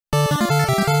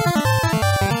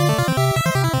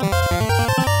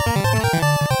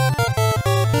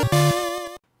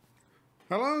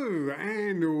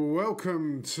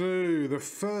welcome to the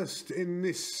first in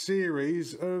this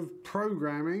series of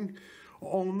programming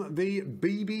on the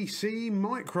BBC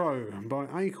Micro by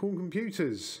Acorn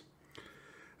Computers.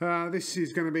 This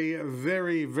is going to be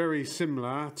very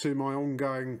similar to my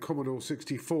ongoing Commodore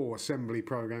 64 Assembly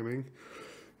programming,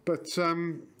 but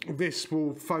this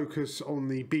will focus on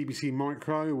the BBC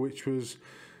Micro, which was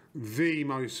the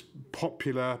most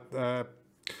popular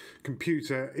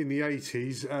computer in the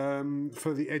 80s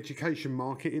for the education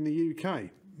market in the UK,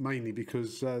 mainly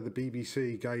because the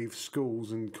BBC gave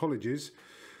schools and colleges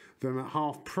them at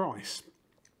half price,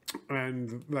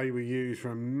 and they were used for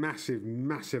a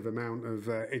massive amount of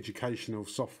educational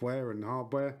software and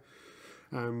hardware,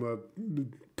 and were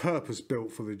purpose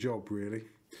built for the job, really.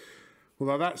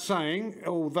 Although that's saying,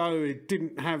 although it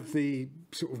didn't have the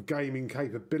sort of gaming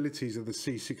capabilities of the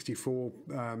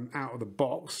C64 out of the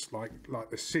box, like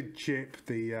the SID chip,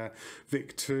 the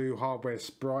VIC-2, hardware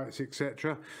sprites,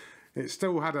 etc., it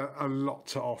still had a lot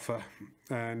to offer,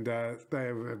 and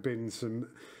there have been some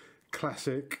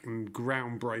classic and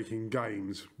groundbreaking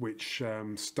games which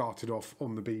started off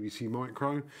on the BBC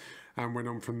Micro and went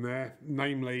on from there,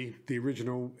 namely the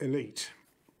original Elite,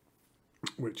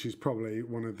 which is probably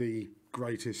one of the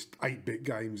greatest 8-bit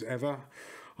games ever.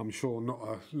 I'm sure not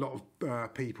a lot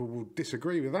of people will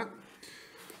disagree with that,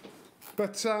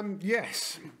 but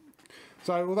yes.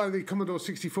 So although the Commodore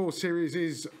 64 series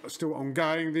is still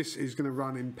ongoing, this is going to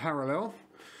run in parallel,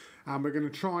 and we're going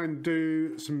to try and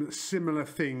do some similar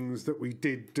things that we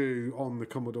did do on the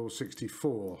Commodore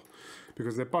 64,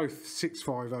 because they're both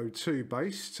 6502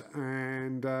 based,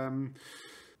 and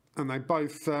they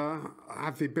both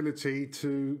have the ability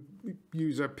to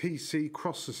use a PC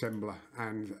cross-assembler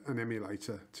and an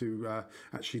emulator to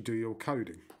actually do your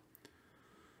coding.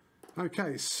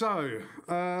 Okay, so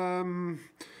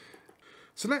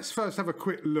let's first have a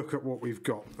quick look at what we've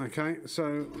got. Okay,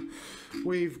 so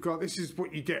we've got, this is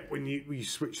what you get when you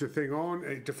switch the thing on.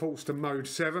 It defaults to mode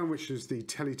 7, which is the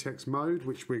teletext mode,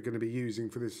 which we're going to be using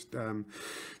for this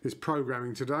this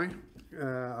programming today,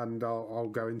 and I'll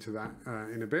go into that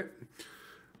in a bit.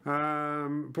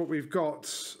 But we've got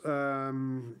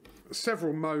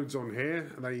several modes on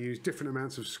here. They use different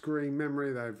amounts of screen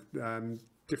memory. They've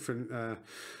different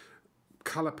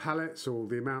color palettes, or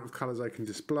the amount of colors they can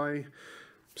display.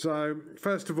 So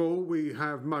first of all, we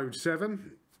have mode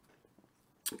 7,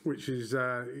 which is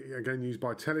again used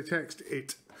by teletext.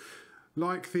 It,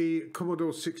 like the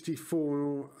Commodore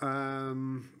 64,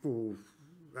 or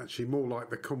actually more like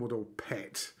the Commodore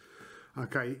PET,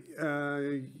 okay,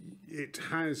 it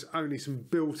has only some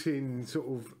built-in sort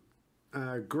of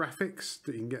graphics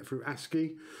that you can get through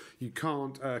ASCII. You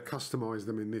can't customize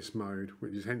them in this mode,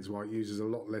 which is hence why it uses a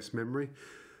lot less memory.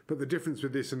 But the difference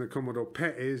with this and the Commodore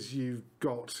PET is you've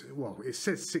got, well, it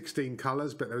says 16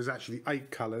 colors, but there's actually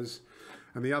 8 colors,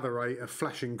 and the other 8 are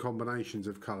flashing combinations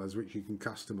of colors which you can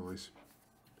customize.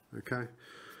 Okay,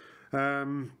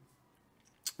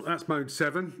 that's mode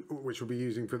 7, which we'll be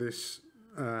using for this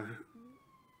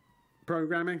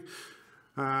programming.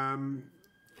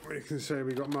 We can say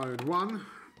we've got mode 1,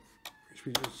 which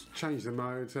we just change the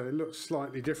mode so it looks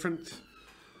slightly different.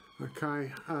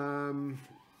 Okay,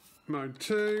 mode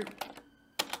 2.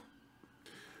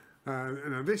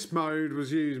 Now this mode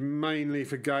was used mainly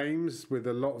for games with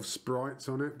a lot of sprites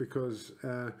on it, because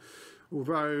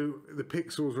although the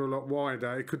pixels were a lot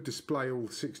wider, it could display all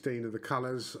 16 of the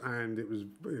colours, and it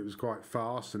was quite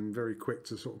fast and very quick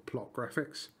to sort of plot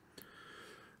graphics.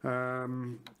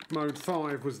 Mode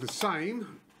 5 was the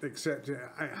same, except it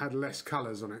had less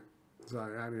colours on it, so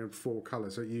it only had 4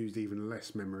 colours, so it used even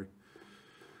less memory.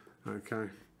 Okay,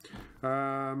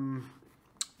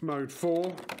 mode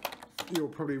 4, you'll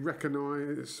probably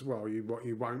recognise, well, what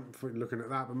you won't for looking at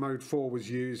that, but mode 4 was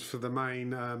used for the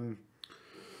main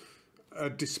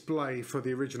display for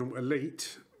the original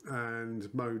Elite, and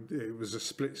it was a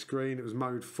split screen. It was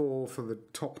mode 4 for the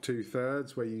top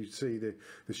 2/3, where you see the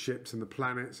ships and the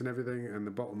planets and everything, and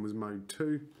the bottom was mode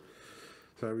 2.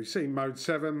 So we've seen mode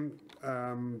 7.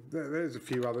 There's a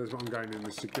few others, but I'm going in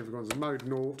the significant ones. Mode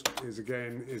 0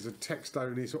 is a text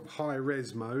only sort of high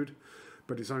res mode,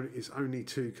 but it's only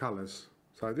 2 colours.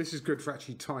 So this is good for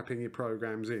actually typing your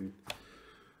programs in.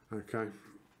 Okay,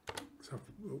 so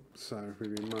if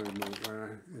we're in mode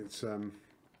 0, it's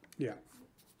yeah,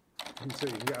 you can see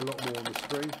you can get a lot more on the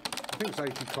screen. I think it's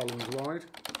 80 columns wide.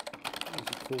 Is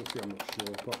it 40? I'm not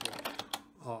sure, but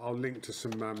I'll link to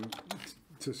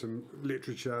some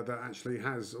literature that actually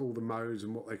has all the modes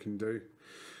and what they can do.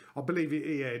 I believe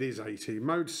it is 80.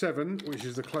 Mode 7, which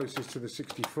is the closest to the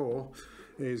 64,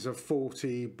 is a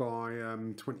 40 by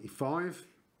 25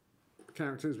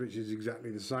 characters, which is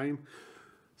exactly the same.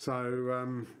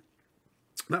 So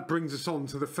that brings us on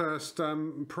to the first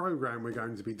program we're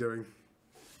going to be doing.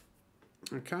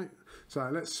 Okay, so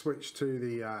let's switch to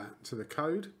the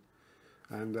code,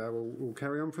 and we'll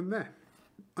carry on from there.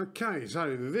 Okay,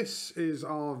 so this is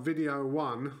our video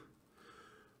 1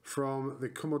 from the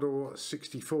Commodore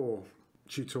 64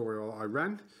 tutorial I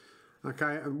ran.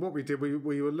 Okay, and what we did,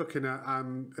 we were looking at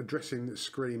addressing the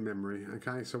screen memory.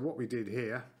 Okay, so what we did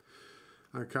here,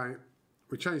 okay,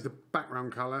 we changed the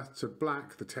background colour to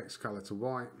black, the text colour to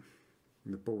white,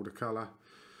 and the border colour.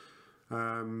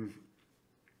 Okay,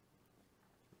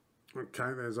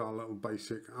 there's our little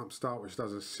basic upstart, which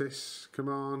does a sys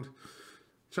command.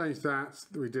 Changed that.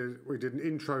 We did an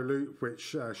intro loop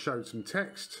which showed some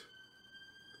text,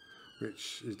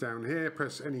 which is down here.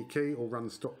 Press any key or run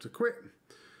stop to quit.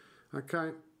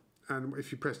 Okay, and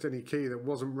if you pressed any key that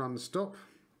wasn't run stop,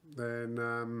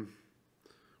 then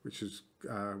which is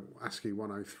ASCII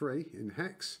 103 in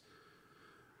hex,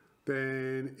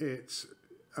 then it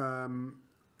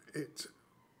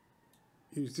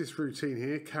used this routine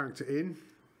here, character in.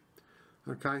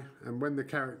 Okay, and when the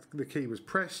key was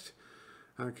pressed,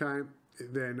 okay,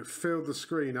 it then filled the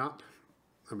screen up.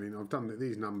 I mean, I've done that,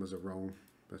 these numbers are wrong,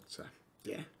 but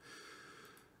yeah,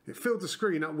 it filled the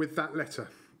screen up with that letter.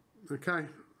 Okay,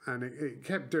 and it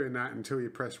kept doing that until you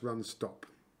press run stop.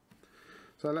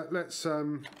 So let's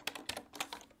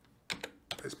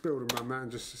build and run that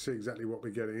and just see exactly what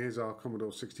we're getting. Here's our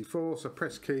Commodore 64. So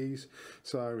press keys.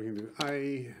 So we can do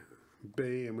A,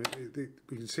 B, and we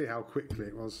can see how quickly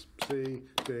it was. C,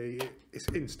 D. It's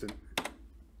instant.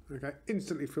 Okay,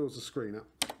 instantly fills the screen up.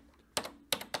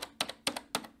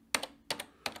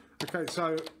 Okay,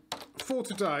 so for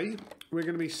today we're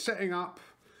going to be setting up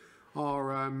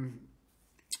our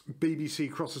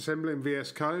BBC cross assembly in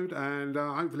VS Code, and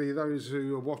hopefully those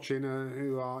who are watching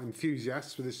who are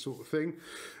enthusiasts for this sort of thing,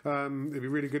 it'd be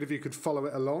really good if you could follow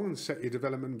it along and set your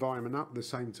development environment up at the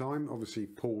same time, obviously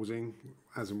pausing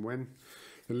as and when.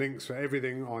 The links for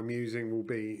everything I'm using will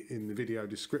be in the video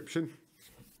description.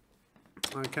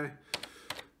 Okay,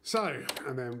 so,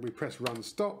 and then we press run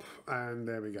stop, and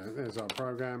there we go, there's our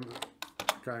program.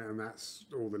 Okay, and that's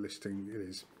all the listing it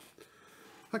is.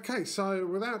 Okay, so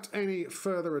without any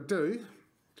further ado,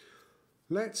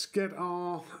 let's get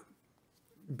our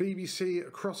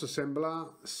BBC cross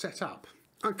assembler set up.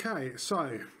 Okay,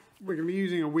 so we're going to be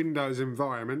using a Windows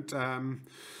environment.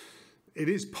 It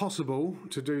is possible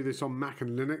to do this on Mac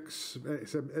and Linux.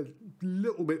 It's a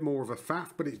little bit more of a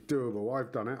faff, but it's doable.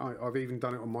 I've done it. I've even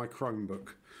done it on my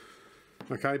Chromebook.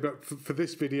 Okay, but for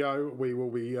this video, we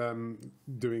will be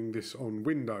doing this on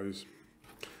Windows.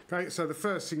 Okay, so the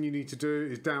first thing you need to do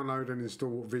is download and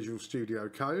install Visual Studio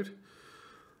Code.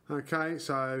 Okay,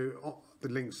 so the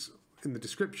link's in the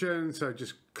description, so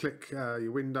just click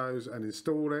your Windows and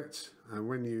install it. And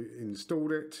when you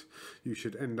installed it, you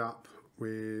should end up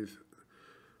with,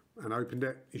 and opened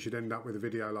it, you should end up with a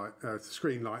video like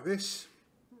screen like this.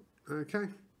 Okay.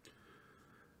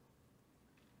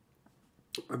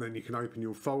 And then you can open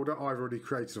your folder. I've already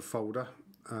created a folder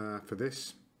for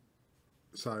this,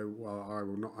 so I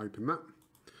will not open that.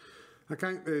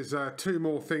 Okay, there's 2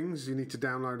 more things you need to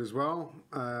download as well.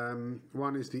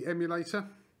 One is the emulator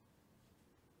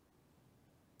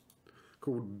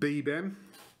called BBEM.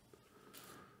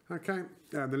 Okay,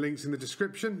 and the link's in the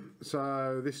description.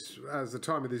 So this, as the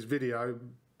time of this video,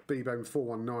 BBEM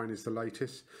 419 is the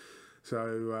latest.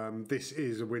 So this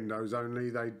is a Windows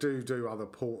only. They do other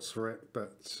ports for it,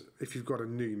 but if you've got a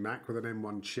new Mac with an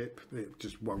M1 chip, it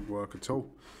just won't work at all.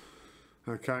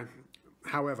 Okay,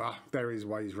 however, there is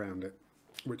ways around it,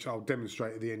 which I'll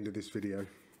demonstrate at the end of this video.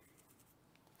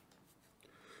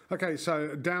 Okay,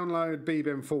 so download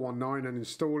BBEM 419 and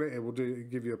install it. It will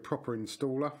give you a proper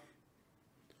installer.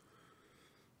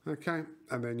 Okay,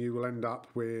 and then you will end up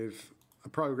with a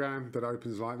program that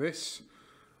opens like this.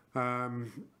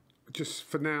 Just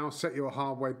for now, set your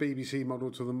hardware BBC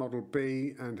model to the model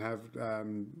B and have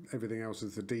everything else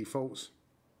as the defaults.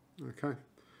 Okay.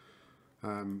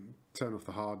 Turn off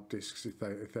the hard disks if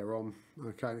they're on.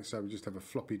 Okay, so we just have a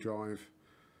floppy drive,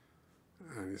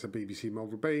 and it's a BBC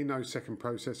Model B, no second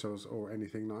processors or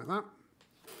anything like that.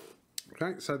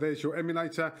 Okay, so there's your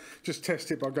emulator. Just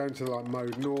test it by going to like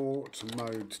mode 0,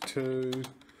 mode 2,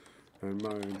 and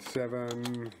mode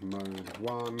 7, mode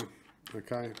 1.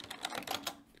 Okay,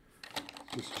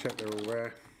 just check they're all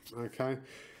there. Okay,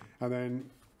 and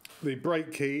then the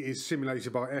break key is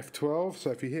simulated by F12, so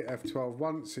if you hit F12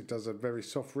 once, it does a very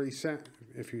soft reset.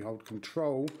 If you hold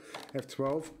Control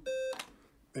F12,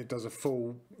 it does a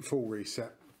full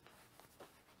reset.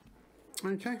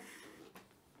 Okay.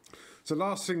 So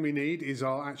last thing we need is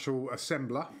our actual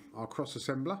assembler, our cross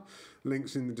assembler.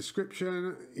 Links in the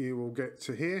description. You will get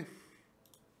to here.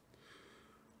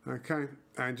 Okay,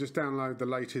 and just download the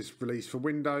latest release for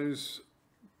Windows,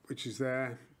 which is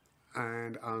there,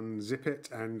 and unzip it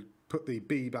and put the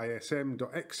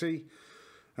beebasm.exe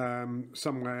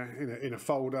somewhere in a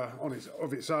folder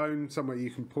of its own, somewhere you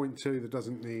can point to that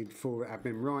doesn't need full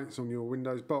admin rights on your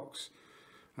Windows box.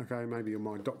 Okay, maybe on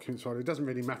my documents folder. It doesn't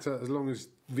really matter as long as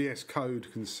VS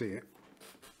Code can see it.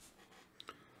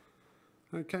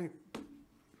 Okay.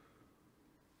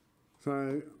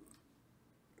 So,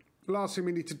 last thing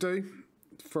we need to do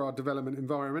for our development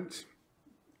environment,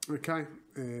 okay,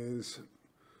 is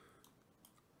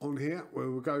on here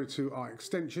where we'll go to our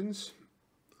extensions.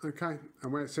 Okay,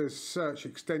 and where it says search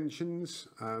extensions,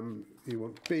 you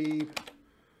want Beeb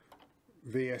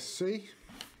VSC.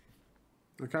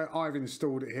 Okay, I've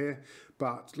installed it here,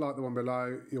 but like the one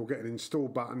below, you'll get an install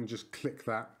button, just click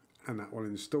that and that will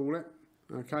install it.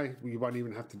 Okay, you won't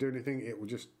even have to do anything, it will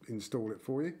just install it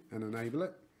for you and enable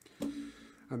it.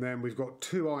 And then we've got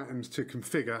 2 items to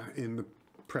configure in the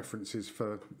preferences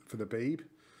for the Beeb.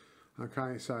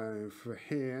 Okay, so for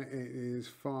here it is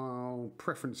File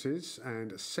Preferences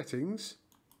and Settings.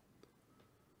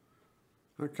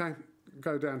 Okay,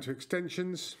 go down to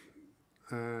Extensions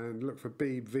and look for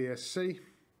Beeb VSC.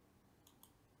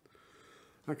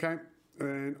 Okay,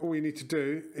 and all you need to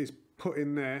do is put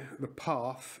in there the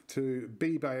path to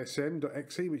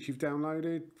beebasm.exe, which you've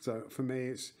downloaded. So for me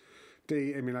it's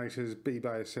D emulators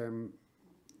beebasm.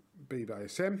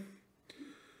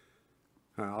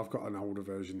 I've got an older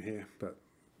version here, but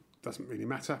doesn't really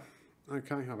matter.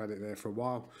 Okay, I've had it there for a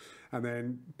while. And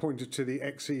then pointed to the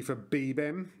exe for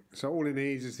beebem. So all it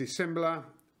needs is the assembler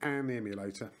and the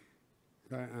emulator.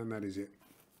 Okay, and that is it.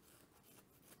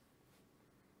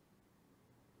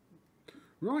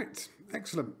 Right,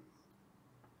 excellent.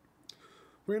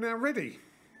 We're now ready.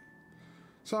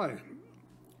 So,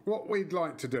 what we'd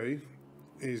like to do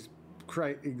is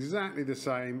create exactly the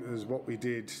same as what we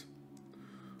did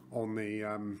on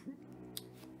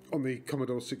the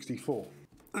Commodore 64.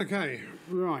 Okay,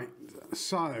 right,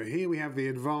 so here we have the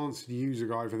advanced user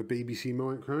guide for the BBC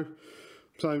Micro.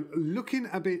 So looking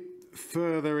a bit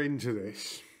further into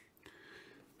this,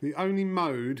 the only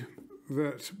mode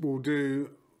that will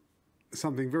do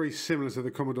something very similar to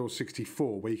the Commodore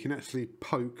 64, where you can actually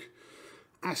poke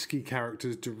ASCII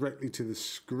characters directly to the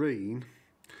screen,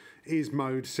 is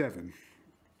mode 7.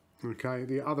 Okay,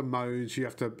 the other modes you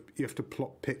have to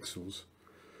plot pixels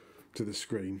to the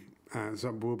screen,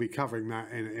 so we'll be covering that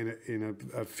in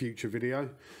a future video.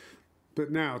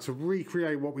 But now to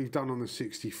recreate what we've done on the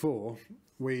 64,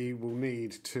 we will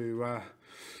need to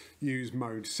use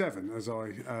mode 7, as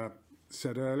I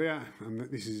said earlier, and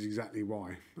this is exactly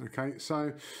why. Okay,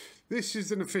 so this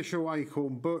is an official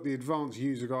Acorn book, the Advanced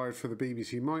User Guide for the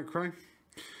BBC Micro.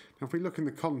 Now if we look in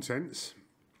the contents,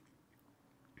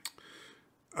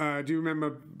 do you remember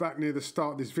back near the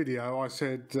start of this video I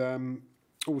said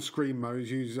all screen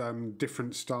modes use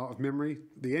different start of memory.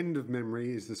 The end of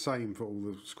memory is the same for all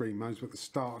the screen modes, but the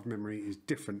start of memory is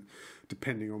different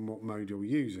depending on what mode you're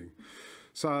using.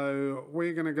 So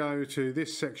we're going to go to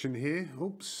this section here.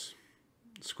 Oops.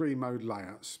 Screen mode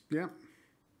layouts. Yeah.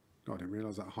 I didn't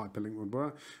realise that hyperlink would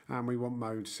work. And we want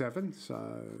mode 7.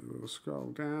 So we'll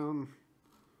scroll down.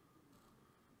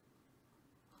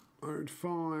 Mode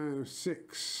 5,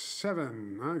 6,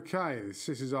 7. Okay, this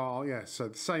is our, yeah, so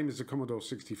the same as the Commodore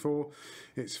 64.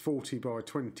 It's 40 by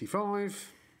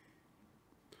 25.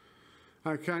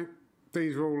 Okay,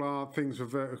 these are all our things for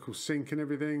vertical sync and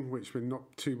everything, which we're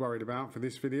not too worried about for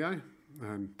this video.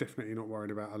 And definitely not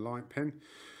worried about a light pen.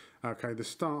 Okay, the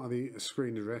start of the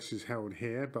screen address is held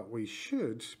here, but we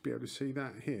should be able to see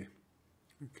that here.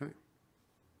 Okay.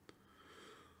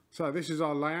 So this is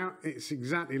our layout. It's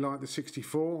exactly like the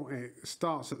 64. It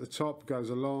starts at the top, goes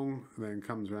along, then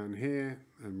comes around here,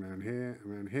 and around here,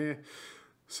 and around here.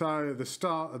 So the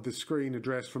start of the screen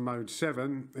address for mode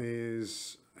 7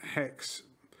 is hex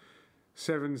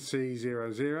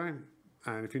 7C00.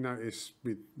 And if you notice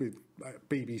with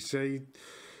BBC,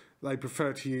 they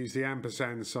prefer to use the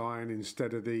ampersand sign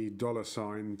instead of the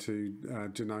 $ to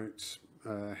denote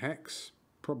hex.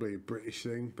 Probably a British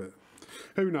thing, but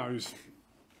who knows.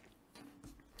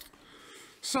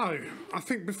 So, I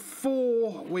think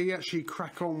before we actually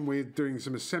crack on with doing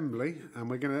some assembly, and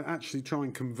we're going to actually try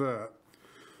and convert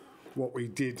what we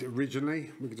did originally,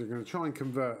 we're going to try and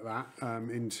convert that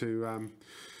into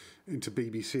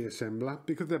BBC assembler.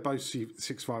 Because they're both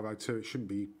 6502, it shouldn't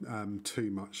be too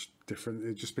much different.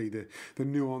 It'd just be the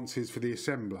nuances for the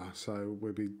assembler. So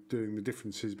we'll be doing the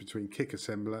differences between kick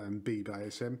assembler and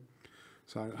beebasm.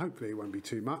 So hopefully it won't be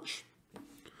too much.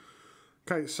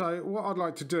 Okay, so what I'd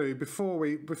like to do before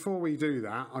we do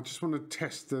that, I just want to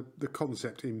test the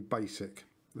concept in BASIC.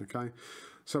 Okay,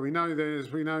 so we know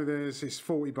there's this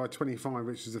 40 by 25,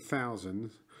 which is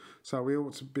 1,000. So we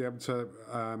ought to be able to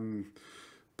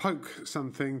poke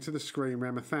something to the screen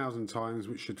RAM 1,000 times,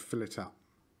 which should fill it up.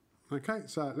 Okay,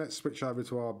 so let's switch over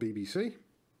to our BBC.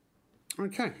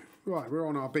 Okay, right, we're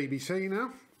on our BBC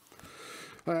now.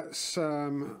 Let's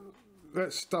start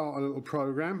a little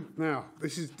program. Now,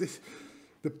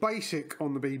 the BASIC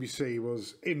on the BBC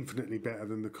was infinitely better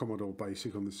than the Commodore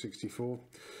BASIC on the 64.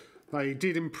 They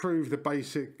did improve the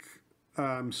BASIC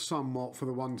somewhat for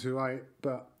the 128,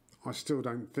 but I still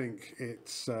don't think it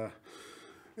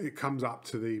comes up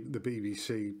to the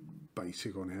BBC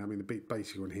BASIC on here. I mean, the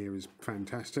BASIC on here is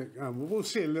fantastic. We'll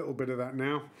see a little bit of that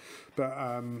now,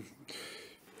 but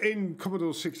in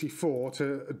Commodore 64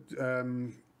 to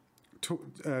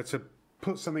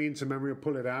put something into memory or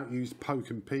pull it out, use poke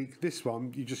and peek. This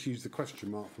one, you just use the question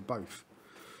mark for both.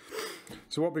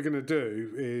 So what we're going to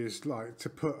do is, like, to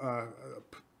put a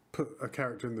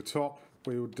character in the top,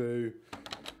 we will do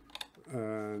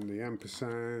the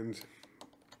ampersand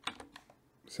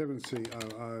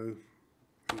 7C00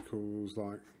 equals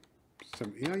like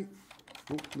 78.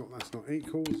 Oh, that's not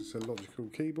equals, it's a logical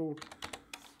keyboard.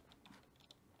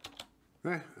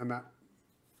 There, and that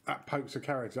pokes a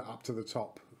character up to the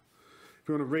top. If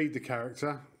you want to read the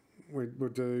character, we'll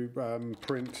do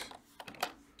print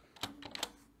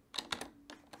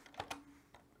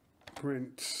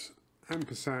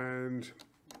ampersand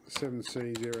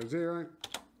 7C00.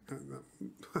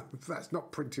 That's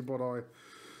not printed what I...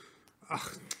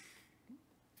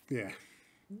 yeah,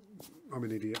 I'm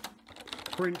an idiot.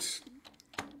 Print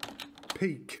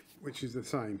peak, which is the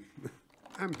same.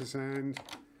 Ampersand.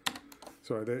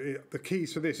 Sorry, the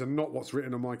keys for this are not what's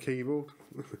written on my keyboard.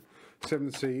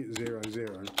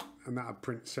 7C00, and that'll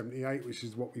print 78, which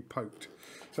is what we poked.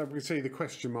 So we can see the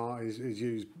question mark is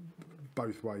used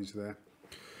both ways there.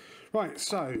 Right,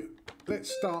 so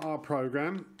let's start our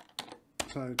program.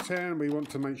 So 10, we want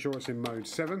to make sure it's in mode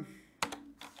 7.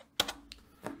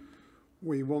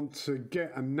 We want to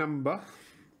get a number.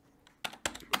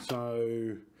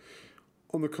 So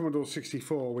on the Commodore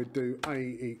 64, we'd do A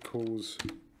equals,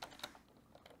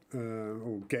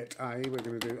 or get A. We're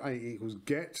going to do A equals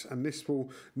get, and this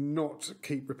will not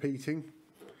keep repeating.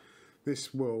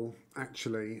 This will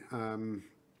actually,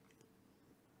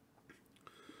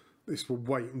 this will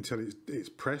wait until it's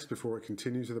pressed before it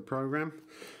continues with the program.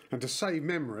 And to save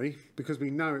memory, because we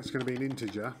know it's going to be an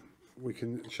integer, we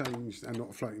can change, and not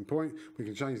a floating point, we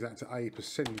can change that to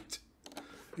A%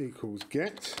 equals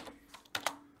get.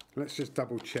 Let's just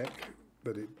double check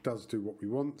that it does do what we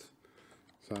want.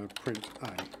 So print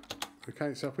A.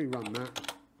 Okay, so if we run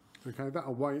that, okay,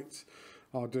 that'll wait.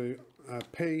 I'll do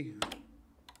P.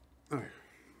 Oh,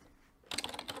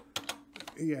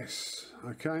 yes.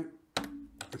 Okay,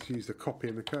 let's use the copy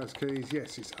and the cursor keys.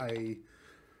 Yes, it's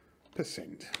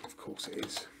A%. Of course it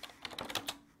is.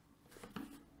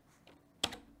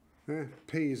 Yeah,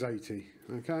 P is 80.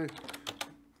 Okay,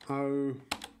 O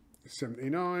is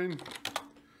 79.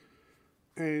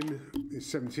 N is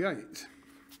 78.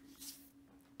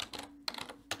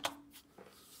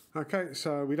 Okay,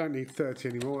 so we don't need 30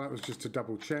 anymore. That was just to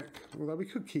double check, although we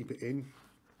could keep it in.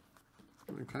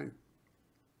 Okay,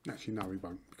 actually no, we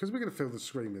won't, because we're going to fill the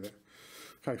screen with it.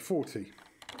 Okay, 40.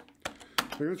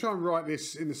 We're going to try and write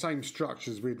this in the same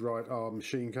structure as we'd write our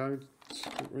machine code.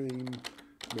 Screen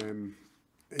mem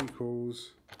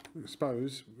equals, I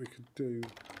suppose we could do,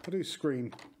 I'll do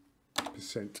screen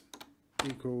percent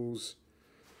equals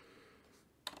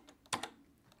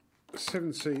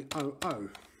 7C00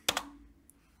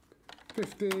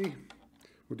 50.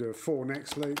 We'll do a for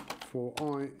next loop for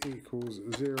I equals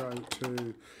 0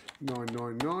 to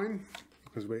 999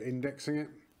 because we're indexing it.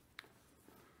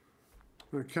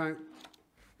 Okay,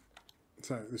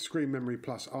 so the screen memory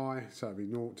plus I, so it'll be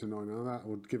 0 to 999, that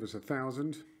would give us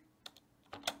 1,000.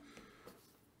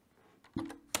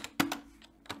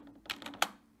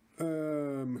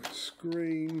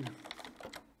 Screen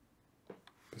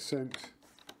percent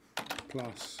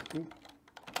plus, oh,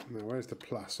 now where's the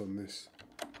plus on this?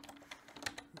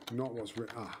 Not what's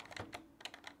written,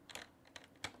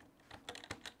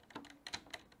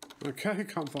 okay,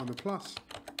 can't find the plus.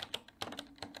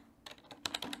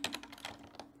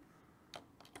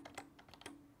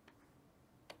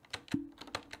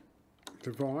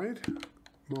 Divide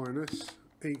minus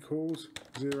equals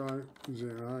 0,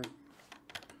 0.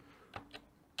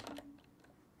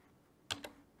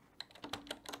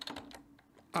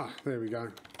 There we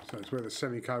go. So it's where the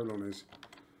semicolon is.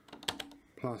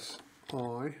 Plus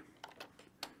I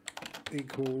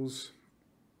equals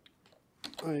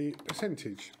a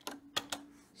percentage.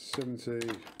 70,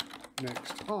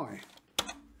 next I.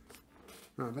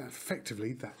 Now that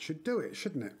effectively, that should do it,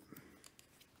 shouldn't it?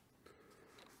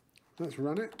 Let's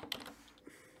run it.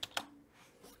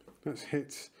 Let's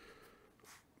hit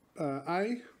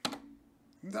A.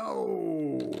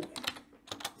 No!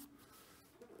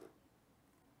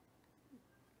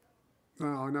 Oh,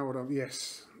 I know what I'm...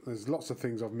 Yes, there's lots of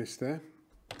things I've missed there.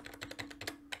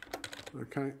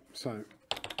 Okay, so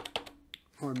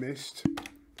I missed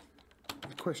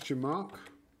a question mark,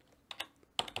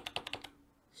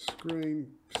 screen,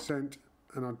 percent,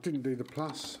 and I didn't do the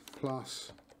plus.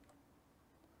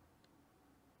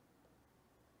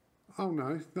 Oh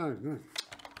no. Oh,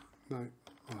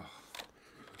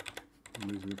 I'm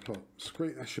losing the plot.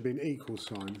 Screen, that should be an equal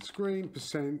sign. Screen,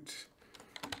 percent,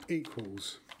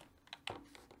 equals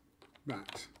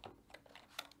that.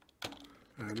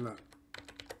 And look,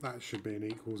 that should be an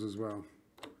equals as well.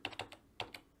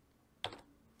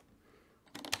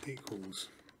 Equals.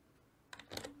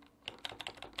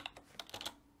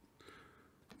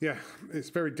 Yeah, it's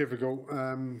very difficult.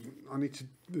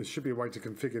 There should be a way to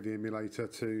configure the emulator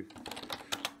to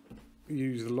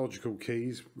use the logical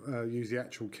keys, use the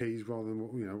actual keys rather than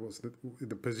what's the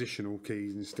positional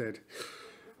keys instead.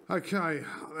 Okay,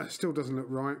 that still doesn't look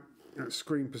right. That's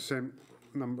screen percent,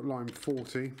 number line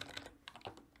 40.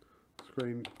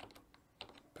 Screen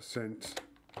percent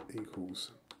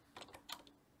equals.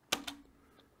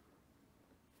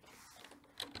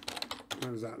 How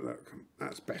does that look?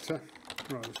 That's better.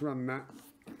 Right, let's run that.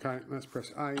 Okay, let's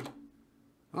press A.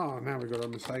 Oh, now we've got a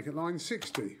mistake at line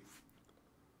 60.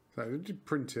 So did you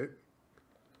print it?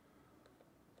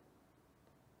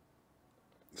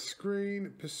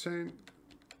 Screen percent.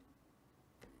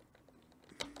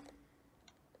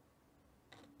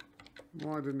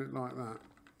 Why didn't it like that?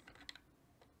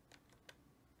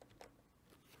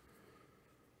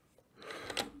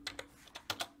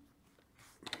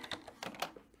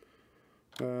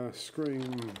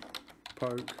 Screen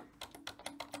poke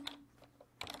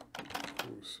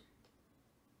equals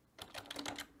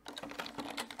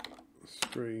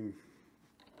screen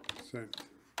percent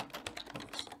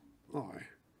plus I.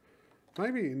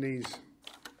 Maybe it needs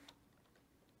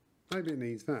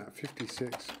that.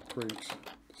 56 print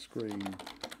screen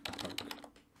poke.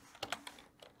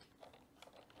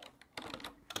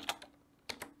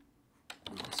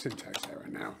 Oh, syntax error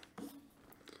now.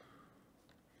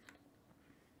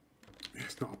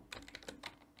 It's not.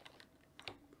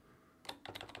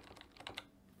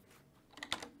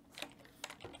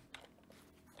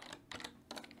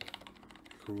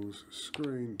 Equals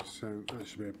screen percent. That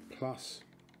should be a plus.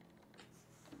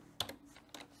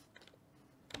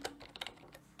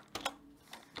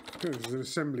 This is an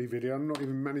assembly video. I'm not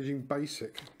even managing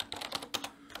basic.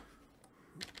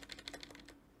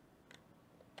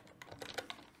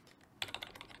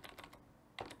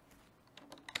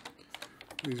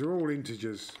 These are all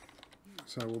integers,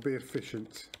 so we'll be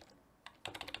efficient.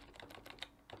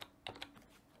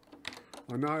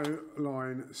 I know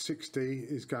line 60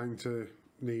 is going to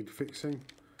need fixing.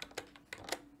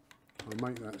 I'll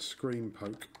make that screen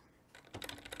poke.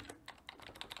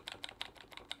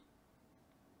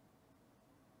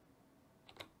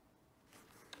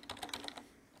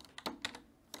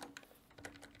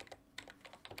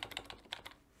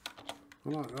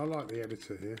 I like the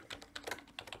editor here.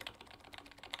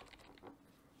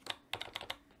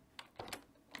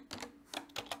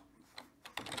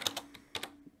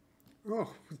 Oh,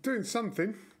 it's doing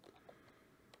something.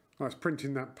 Oh, it's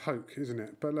printing that poke, isn't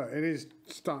it? But look, it is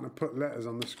starting to put letters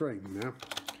on the screen now.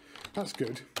 That's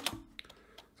good.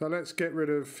 So let's get rid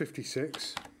of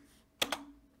 56.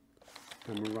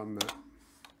 And we'll run that.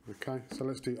 Okay, so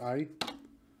let's do A.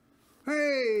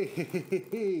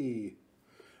 Hey!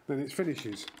 Then it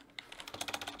finishes.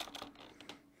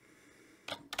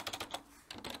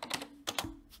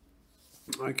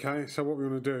 Okay, so what we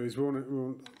want to do is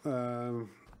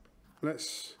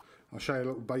I'll show you a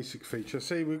little basic feature.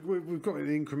 See, we've got it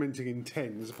incrementing in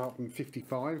tens apart from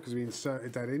 55 because we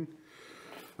inserted that in.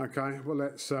 Okay, well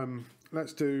let's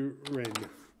do ren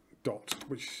dot,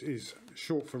 which is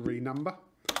short for renumber.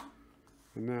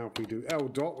 And now if we do L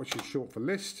dot, which is short for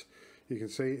list, you can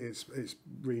see it's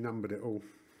renumbered it all.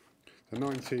 So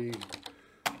 90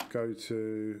 go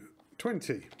to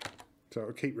 20. So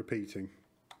it'll keep repeating.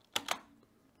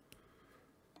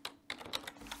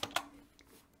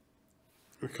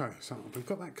 Okay, so we've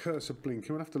got that cursor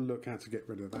blinking. We'll have to look how to get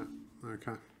rid of that.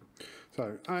 Okay,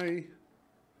 so A,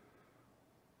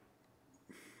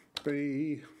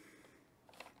 B,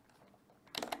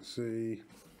 C,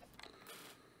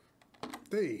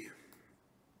 D.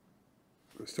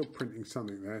 I'm still printing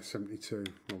something there, 72.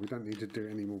 Well, we don't need to do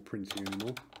any more printing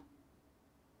anymore.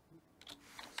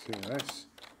 CLS,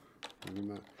 and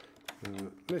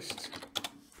that list.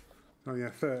 Oh yeah,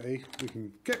 30. We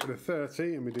can get rid of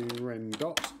 30 and we do ren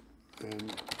dot,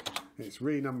 and it's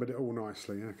renumbered it all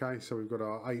nicely. Okay, so we've got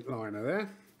our 8-liner there.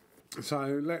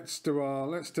 So let's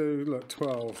do look,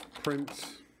 12 print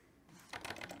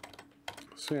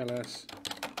CLS.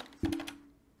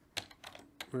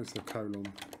 Where's the colon?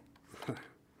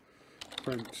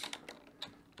 Print,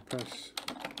 press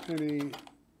any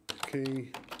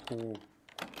key or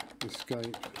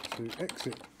escape to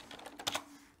exit.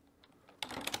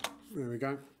 There we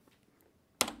go.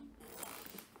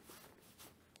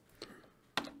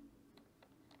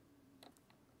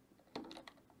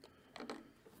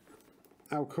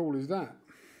 How cool is that?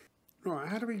 Right,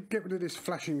 how do we get rid of this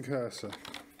flashing cursor?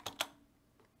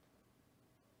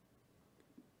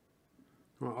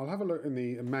 Right, I'll have a look in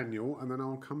the manual and then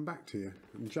I'll come back to you.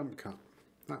 And jump cut.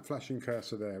 That flashing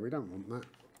cursor there, we don't want that.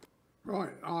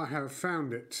 Right, I have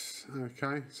found it.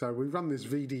 Okay, so we run this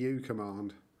VDU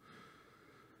command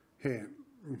here.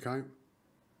 Okay.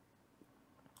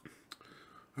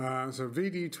 So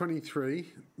VDU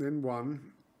 23, then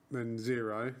 1, then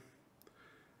 0.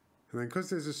 And then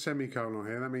because there's a semicolon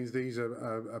here, that means these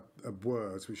are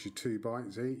words, which are 2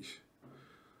 bytes each.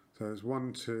 So it's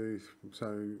 1, 2,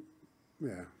 so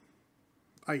yeah,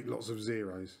 8 lots of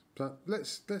zeros. So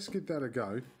let's give that a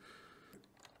go.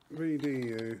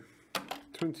 VDU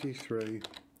 23,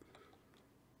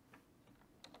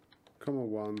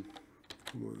 1,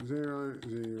 0,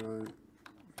 0,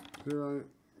 0,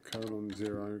 colon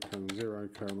 0, colon 0,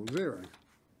 colon 0.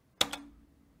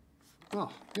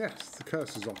 Ah, yes, the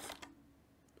cursor's off.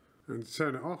 And to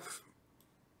turn it off,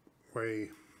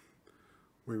 we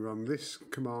run this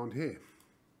command here.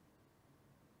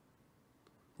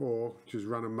 Or just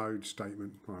run a mode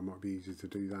statement. Well, it might be easier to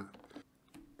do that.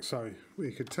 So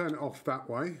we could turn it off that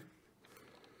way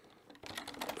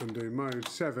and do mode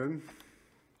 7.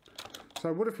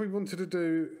 So what if we wanted to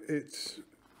do it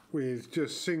with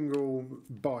just single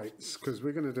bytes? Because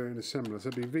we're going to do it in assembler. So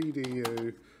it'd be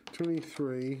VDU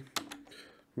 23,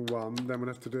 1. Then we'll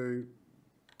have to do,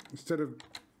 instead of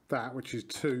that, which is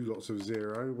 2 lots of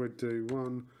 0, we'd do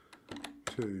 1,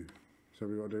 2. So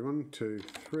we've got to do 1, 2,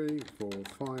 3, 4,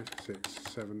 5, 6,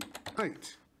 7,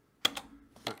 8.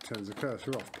 That turns the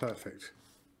cursor off. Perfect.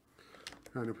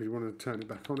 And if we want to turn it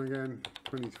back on again,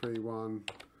 23, 1,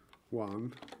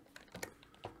 1.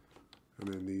 And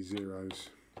then these zeros.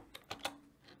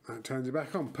 That turns it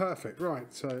back on. Perfect.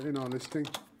 Right, so in our listing,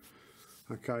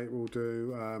 okay, we'll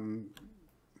do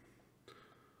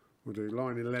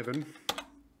line 11.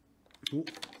 Ooh,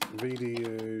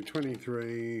 VDU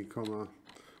 23,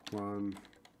 1,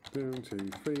 2,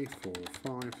 3, 4,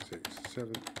 5, 6,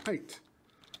 7, 8.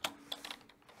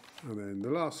 And then the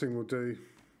last thing we'll do,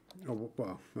 oh,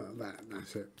 well,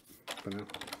 that's it for now.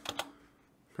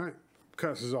 Okay,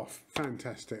 cursor's off.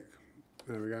 Fantastic.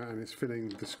 There we go, and it's filling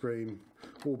the screen,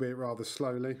 albeit rather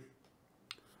slowly.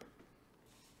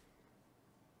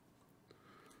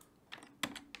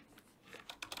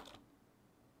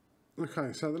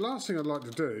 Okay, so the last thing I'd like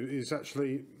to do is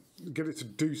actually get it to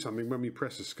do something when we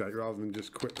press escape rather than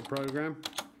just quit the program.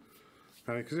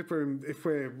 Okay, because if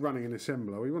we're running an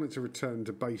assembler, we want it to return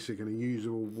to basic in a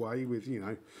usable way with, you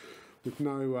know, with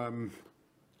no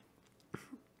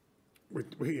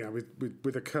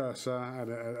with a cursor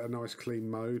and a nice clean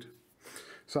mode.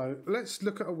 So let's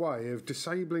look at a way of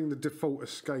disabling the default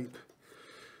escape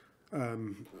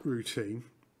routine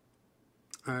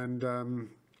and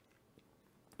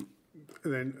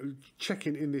then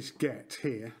checking in this get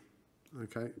here,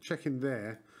 okay, checking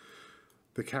there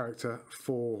the character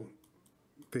for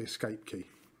the escape key,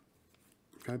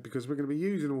 okay, because we're going to be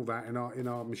using all that in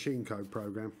our machine code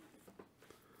program.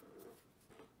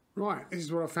 Right, this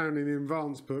is what I found in the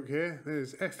advanced book here.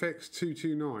 There's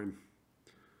FX229.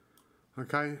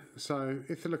 Okay, so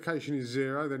if the location is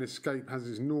 0, then escape has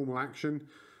its normal action.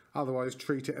 Otherwise,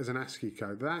 treat it as an ASCII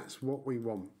code. That's what we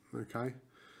want. Okay,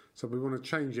 so we want to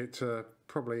change it to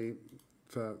probably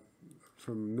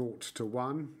from 0 to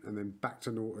 1 and then back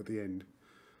to 0 at the end.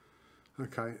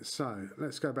 Okay, so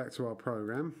let's go back to our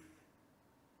program.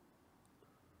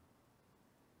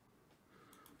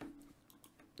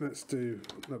 Let's do,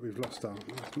 look, we've lost our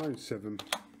mode 7.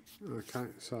 Okay,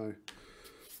 so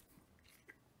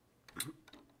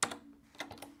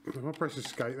if I press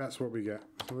escape, that's what we get.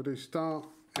 So we'll do start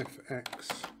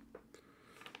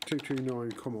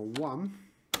FX229, 1.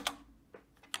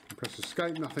 Press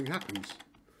escape, nothing happens.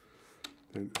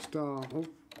 Then start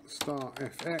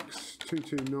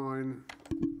FX229,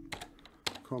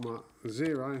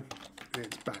 0.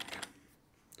 it's back.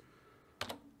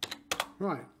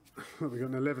 Right, well, we've got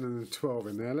an 11 and a 12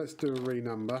 in there. Let's do a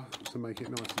renumber to make it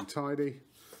nice and tidy.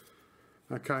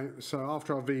 Okay, so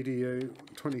after our VDU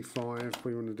 25,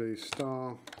 we want to do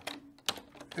star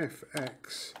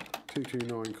FX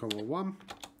 229,1.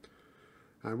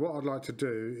 And what I'd like to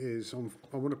do is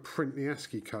I want to print the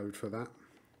ASCII code for that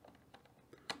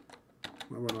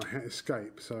when I hit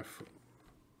escape. So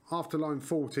after line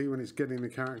 40, when it's getting the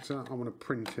character, I want to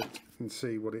print it and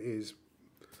see what it is.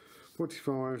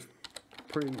 45,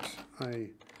 print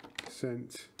a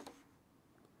cent.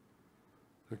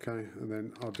 Okay, and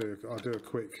then I'll do a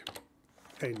quick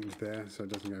end there so it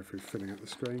doesn't go through filling up the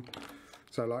screen.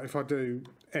 So like if I do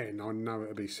N, I know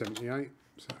it'll be 78.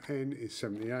 So N is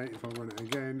 78. If I run it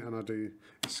again and I do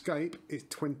escape, it's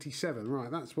 27. Right,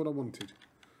 that's what I wanted.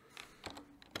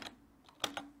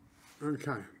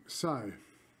 Okay, so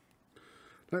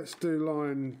let's do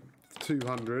line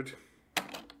 200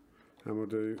 and we'll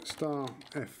do star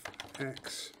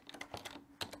FX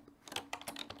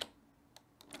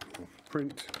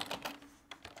print.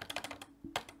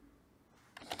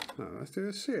 No, let's do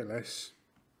a CLS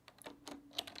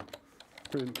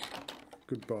print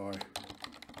goodbye.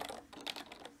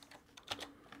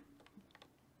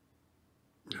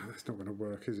 No, that's not going to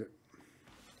work, is it?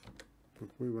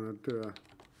 We want to do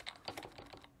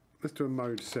let's do a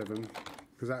mode 7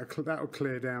 because that'll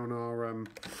clear down our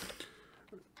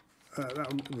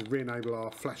that'll re-enable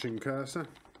our flashing cursor.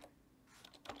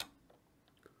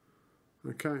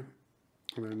 Okay,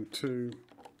 and then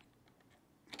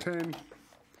 210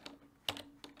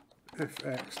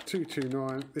 FX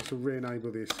 229. This will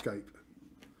re-enable the escape.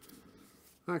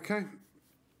 Okay.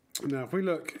 Now, if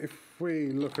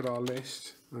we look at our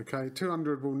list, okay,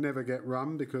 200 will never get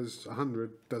run because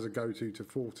 100 does a go to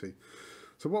 40.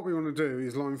 So what we want to do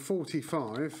is line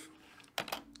 45.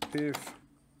 If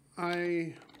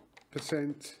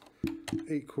A%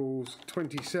 equals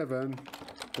 27,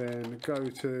 then go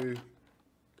to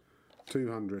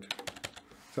 200.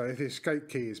 So if the escape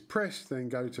key is pressed, then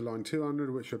go to line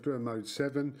 200, which will do a mode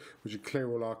 7, which will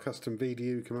clear all our custom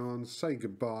VDU commands, say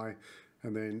goodbye,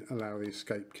 and then allow the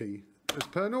escape key as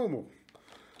per normal.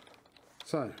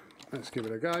 So let's give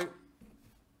it a go.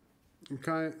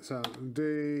 Okay, so D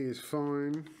is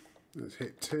fine. Let's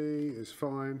hit T is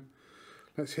fine.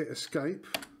 Let's hit escape.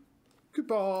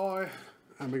 Goodbye.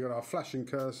 And we got our flashing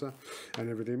cursor and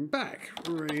everything back.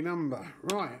 Renumber.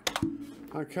 Right.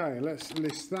 Okay, let's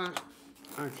list that.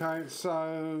 Okay,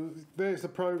 so there's the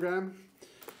program.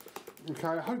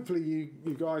 Okay, hopefully you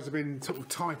guys have been sort of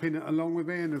typing it along with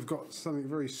me and have got something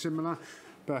very similar.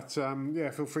 But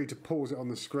yeah, feel free to pause it on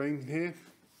the screen here.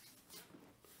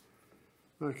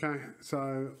 Okay,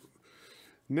 so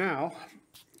now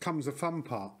comes the fun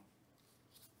part.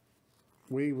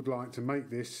 We would like to make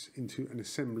this into an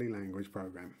assembly language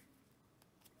program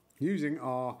using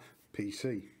our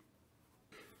PC.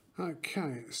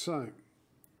 Okay, so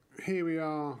here we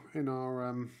are in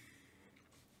our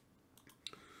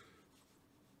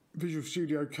Visual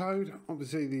Studio Code.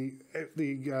 Obviously the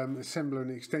assembler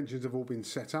and the extensions have all been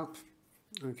set up.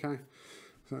 Okay,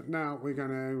 so now we're going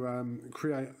to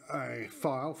create a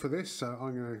file for this. So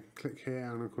I'm going to click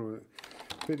here and I'll call it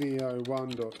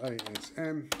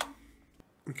video1.asm.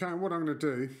 Okay, and what I'm going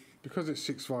to do, because it's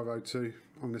 6502,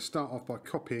 I'm going to start off by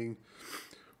copying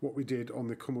what we did on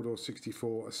the Commodore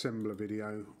 64 Assembler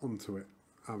video onto it.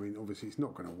 I mean, obviously it's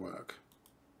not going to work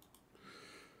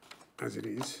as it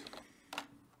is.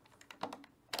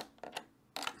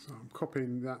 So I'm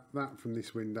copying that from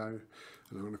this window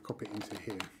and I'm going to copy it into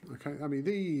here. Okay, I mean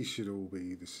these should all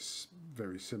be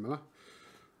very similar,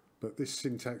 but this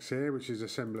syntax here, which is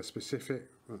assembler specific,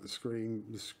 like the screen,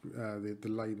 the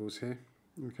labels here,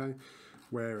 okay,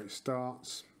 where it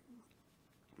starts,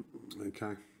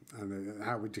 okay, and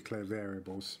how we declare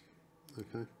variables,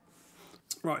 okay.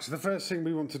 Right, so the first thing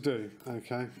we want to do,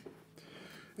 okay,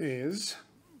 is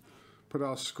put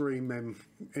our screen mem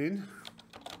in.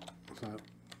 So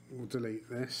we'll delete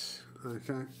this,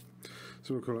 okay.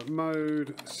 So we'll call it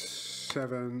mode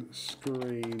 7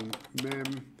 screen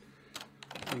mem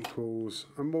equals,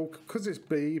 and we'll, because it's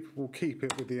B, we'll keep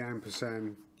it with the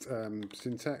ampersand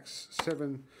syntax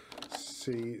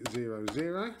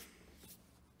 7C00.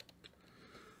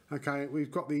 Okay,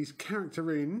 we've got these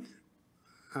character in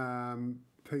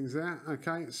things there.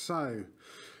 Okay, so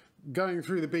going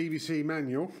through the BBC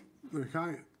manual,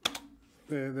 okay,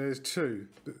 there's two,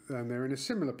 and they're in a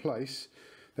similar place.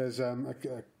 There's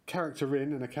a character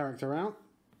in and a character out.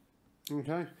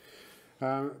 Okay,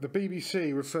 the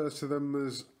BBC refers to them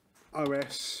as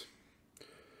OS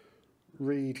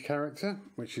read character,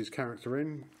 which is character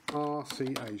in,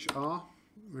 RCHR.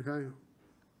 Okay.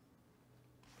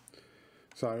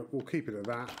 So we'll keep it at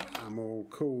that, and we'll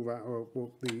call that,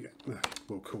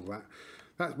 we'll call that.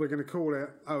 We're going to call it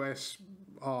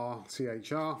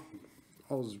OSRCHR,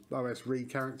 OS read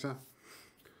character.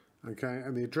 Okay,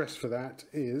 and the address for that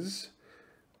is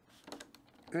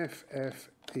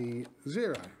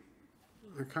FFE0.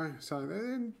 Okay, so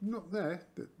they're not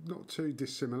too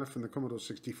dissimilar from the Commodore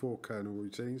 64 kernel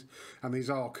routines, and these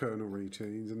are kernel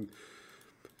routines, and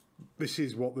this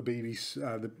is what the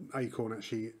the Acorn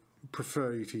actually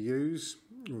prefer you to use,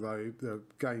 although the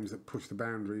games that push the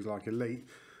boundaries like Elite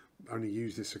only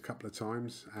use this a couple of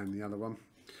times, and the other one.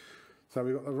 So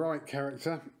we've got the right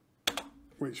character,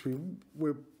 which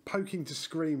we're poking to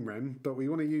screen rem, but we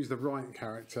want to use the right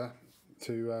character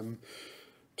to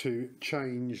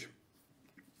change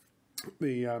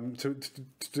the to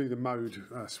do the mode,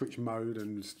 switch mode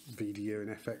and VDU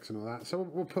and FX and all that. So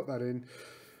we'll put that in.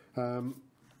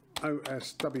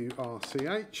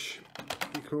 OSWRCH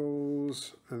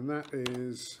equals, and that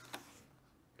is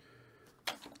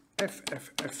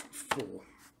FFF4.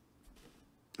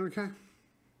 Okay.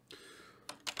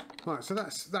 Right, so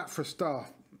that's that for a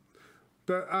start.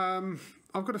 But I've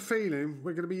got a feeling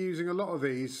we're going to be using a lot of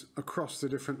these across the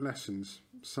different lessons.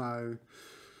 So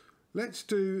let's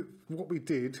do what we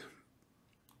did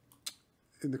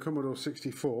in the Commodore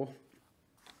 64.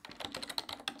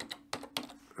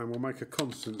 And we'll make a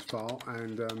constants file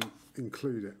and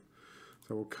include it.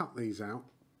 So we'll cut these out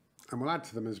and we'll add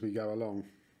to them as we go along.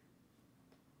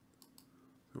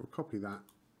 So we'll copy that,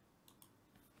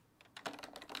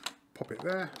 pop it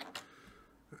there,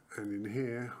 and in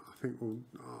here I think we'll,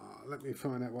 let me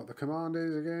find out what the command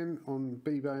is again on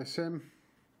BBSM.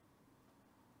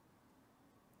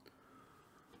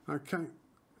 Okay,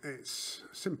 it's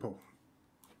simple.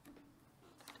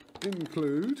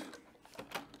 Include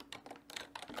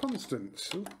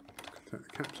constants. Ooh, take the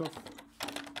caps off.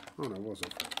 Oh no, it was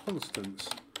off.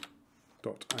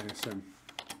 Constants.asm.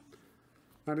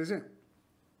 That is it.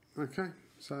 Okay,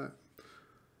 so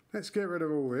let's get rid of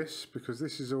all this because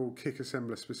this is all kick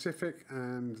assembler specific,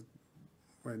 and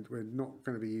we're not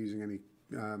going to be using any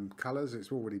colours.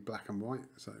 It's already black and white,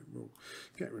 so we'll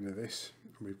get rid of this.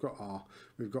 And we've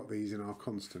got these in our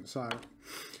constants. So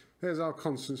there's our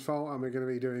constants file, and we're going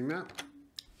to be doing that.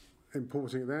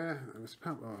 Importing it there.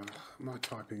 My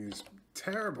typing is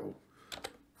terrible.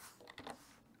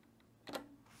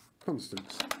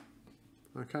 Constants.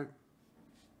 Okay.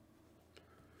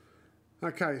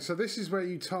 Okay, so this is where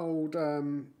you told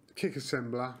Kick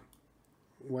Assembler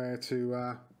where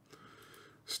to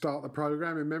start the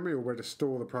program in memory, or where to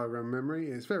store the program in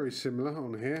memory. It's very similar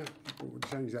on here. We'll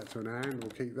change that to an AND. We'll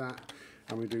keep that,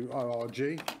 and we do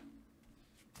ORG,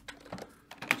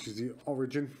 which is the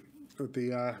origin of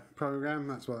the program.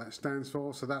 That's what that stands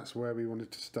for. So that's where we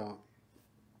wanted to start.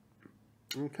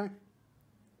 Okay.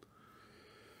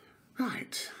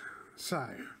 Right. So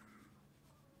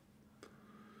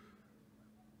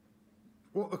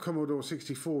what the Commodore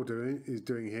 64 is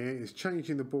doing here is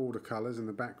changing the border colours and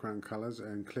the background colours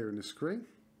and clearing the screen.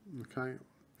 Okay.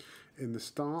 In the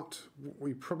start, what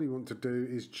we probably want to do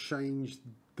is change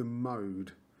the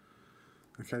mode.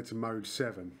 Okay, to mode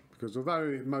 7. Because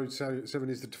although mode 7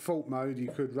 is the default mode, you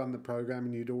could run the program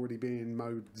and you'd already be in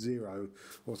mode 0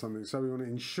 or something. So we want to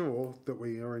ensure that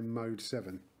we are in mode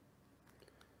 7.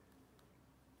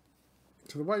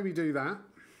 So the way we do that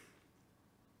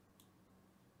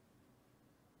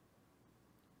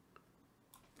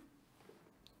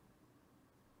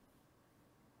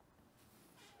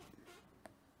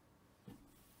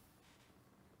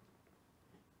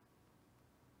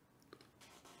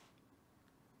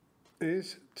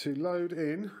is to load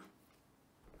in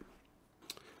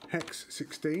hex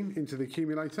 16 into the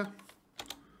accumulator.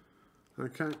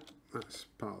 Okay, that's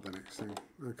part of the next thing.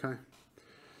 Okay,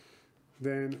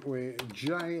 then we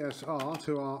JSR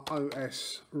to our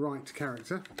OS right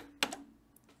character.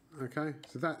 Okay,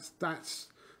 so that's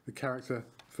the character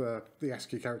for the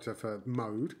ASCII character for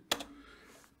mode.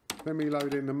 Then we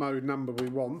load in the mode number we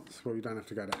want. Well, you don't have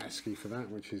to go to ASCII for that,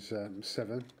 which is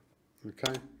 7.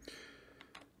 Okay.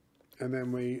 And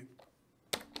then we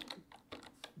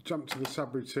jump to the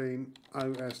subroutine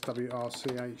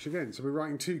OSWRCH again. So we're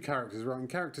writing two characters. We're writing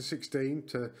character 16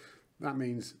 to, that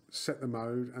means set the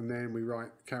mode, and then we write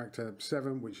character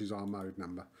 7, which is our mode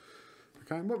number.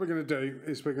 Okay, and what we're going to do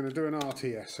is we're going to do an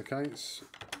RTS. Okay,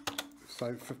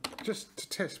 so just to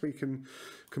test, we can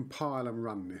compile and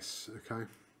run this. Okay.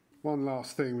 One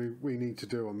last thing we need to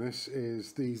do on this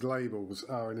is these labels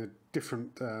are in a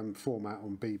different format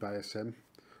on BBSM.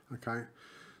 Okay,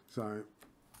 so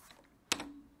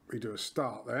we do a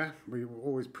start there. We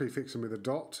always prefix them with a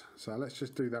dot. So let's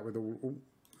just do that with all.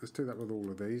 Let's do that with all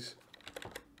of these.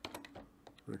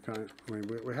 Okay, I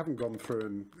mean, we haven't gone through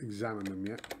and examined them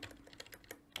yet.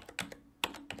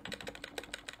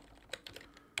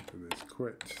 And there's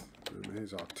quit, and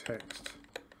here's our text.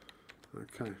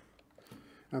 Okay,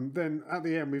 and then at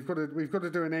the end we've got to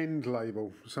do an end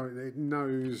label so it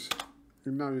knows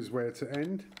where to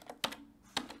end.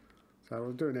 So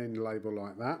we'll do an end label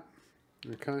like that.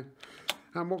 Okay,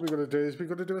 and what we've got to do is we've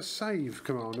got to do a save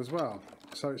command as well.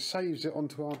 So it saves it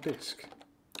onto our disk,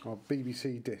 our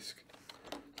BBC disk.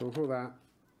 So we'll call that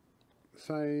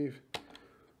save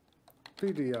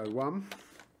video 1.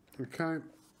 Okay,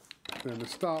 then the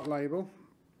start label,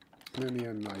 and then the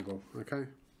end label. Okay,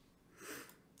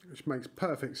 which makes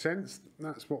perfect sense.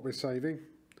 That's what we're saving.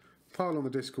 File on the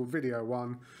disk called video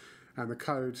 1, and the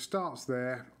code starts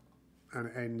there and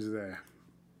it ends there.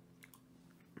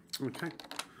 Okay,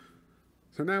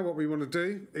 so now what we want to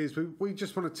do is we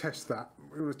just want to test that.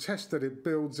 We want to test that it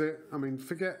builds it. I mean,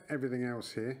 forget everything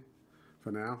else here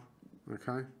for now.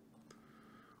 Okay,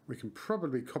 we can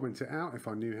probably comment it out if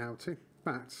I knew how to,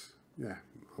 but yeah,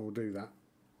 I'll do that.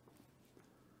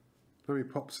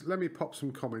 Let me pop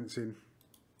some comments in.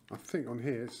 I think on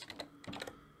here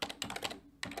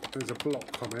there's a block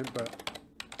comment, but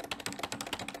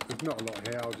there's not a lot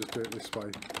here. I'll just do it this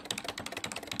way.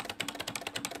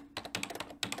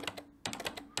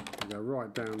 Go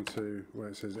right down to where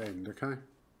it says end. Okay.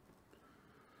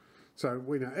 So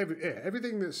we know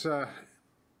everything that's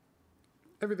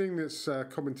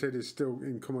commented is still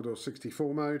in Commodore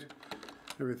 64 mode.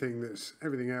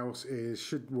 Everything else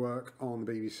should work on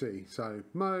the BBC. So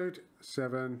mode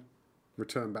 7,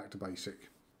 return back to basic.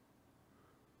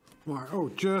 Right. Oh,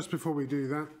 just before we do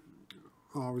that,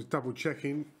 I was double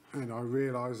checking and I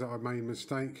realised that I made a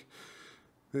mistake.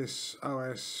 This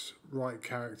OS write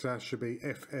character should be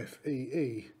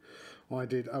FFEE. I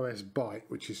did OS byte,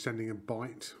 which is sending a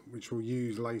byte, which we'll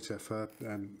use later for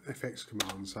FX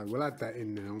commands. So we'll add that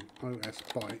in now. OS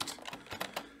byte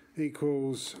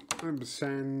equals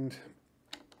ampersand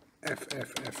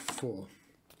FFF4.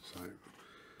 So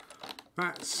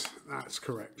that's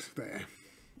correct there.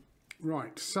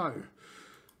 Right. So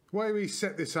the way we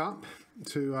set this up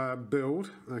to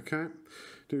build, okay,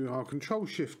 do our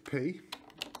Control-Shift-P.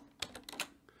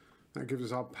 That gives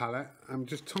us our palette. And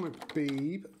just type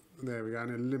beeb. There we go,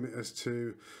 and it'll limit us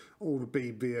to all the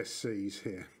beeb VSCs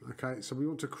here. Okay, so we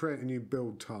want to create a new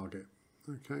build target.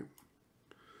 Okay,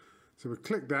 so we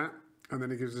click that, and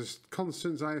then it gives us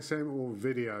constants ASM or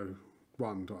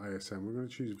video1.asm. We're going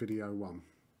to choose video 1.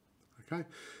 Okay,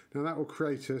 now that will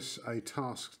create us a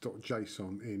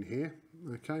tasks.json in here.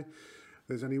 Okay,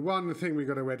 there's only one thing we've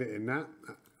got to edit in that,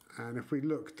 and if we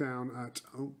look down at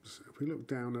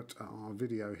our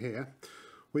video here,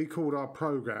 we called our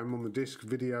program on the disk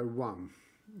video 1.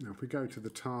 Now if we go to the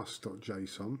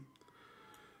task.json,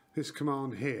 this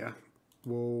command here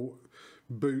will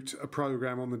boot a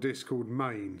program on the disk called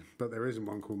main, but there isn't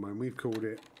one called main. We've called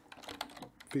it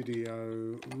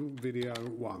video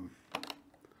 1.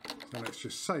 So let's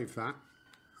just save that,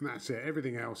 and that's it.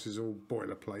 Everything else is all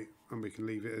boilerplate, and we can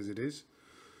leave it as it is.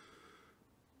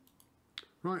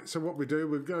 Right, so what we do,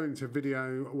 we'll go into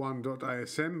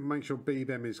video1.asm, make sure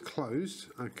beebm is closed,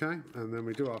 okay, and then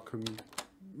we do our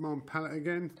command palette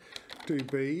again, do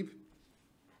beeb,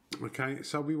 okay,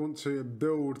 so we want to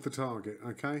build the target,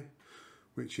 okay,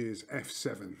 which is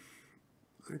F7,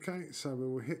 okay, so we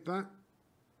will hit that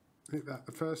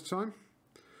the first time,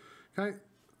 okay,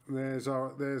 there's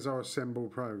our assemble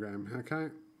program,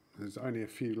 okay, there's only a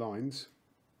few lines.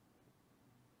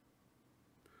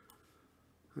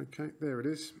 Okay, there it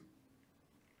is.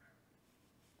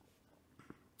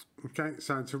 Okay,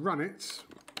 so to run it,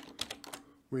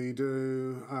 we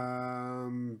do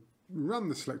run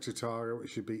the selected target,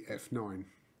 which should be F9.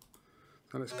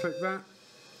 So let's click that.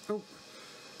 Oh,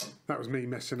 that was me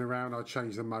messing around. I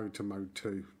changed the mode to mode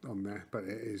 2 on there, but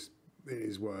it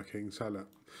is working. So look,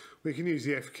 we can use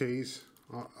the F keys.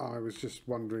 I was just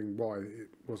wondering why it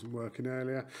wasn't working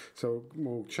earlier, so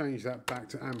we'll change that back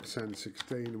to ampersand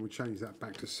 16 and we'll change that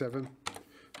back to 7.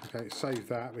 Okay, save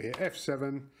that. We hit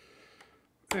F7,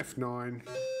 F9,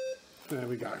 there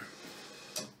we go.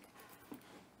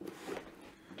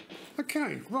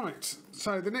 Okay, right,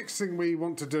 so the next thing we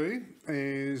want to do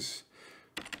is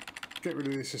get rid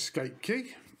of this escape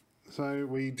key. So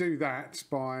we do that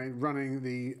by running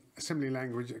the assembly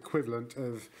language equivalent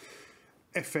of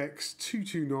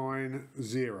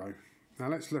FX2290. Now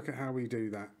let's look at how we do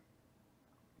that.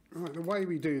 Right, the way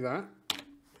we do that,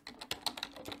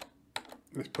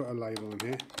 let's put a label on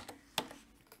here.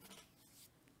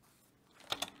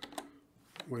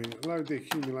 We load the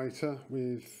accumulator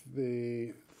with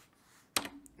the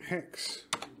hex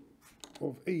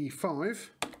of E5.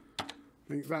 I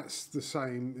think that's the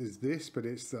same as this, but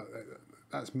it's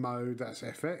that's mode, that's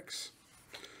FX.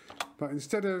 But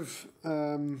instead of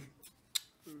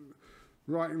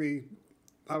writing the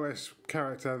OS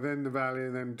character, then the value,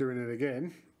 and then doing it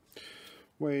again,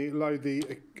 we load the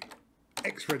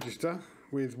X register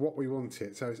with what we want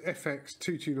it. So it's FX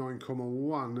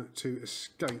 229,1 to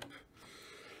escape,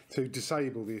 to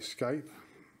disable the escape,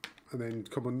 and then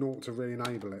 0 to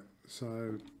re-enable it.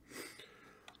 So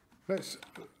let's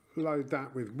load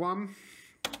that with 1,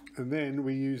 and then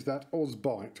we use that OS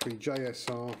byte, we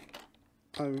JSR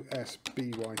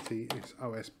OSBYT is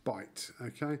OS byte.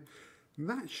 Okay,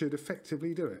 that should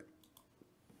effectively do it.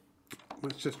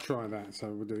 Let's just try that.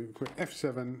 So we'll do a quick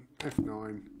F7,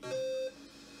 F9.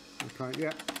 Okay,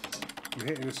 yeah, I'm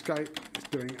hitting escape, it's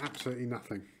doing absolutely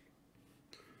nothing.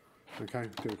 Okay,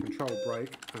 do a control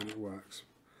break and it works.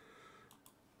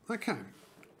 Okay,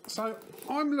 so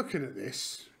I'm looking at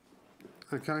this,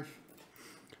 okay,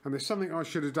 and there's something I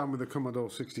should have done with the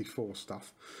Commodore 64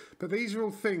 stuff, but these are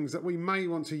all things that we may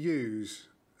want to use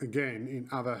again in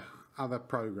other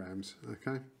programs.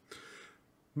 Okay,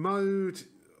 mode,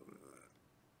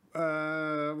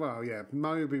 well, yeah,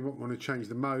 mode, we won't want to change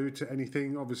the mode to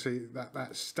anything. Obviously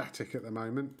that's static at the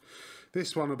moment.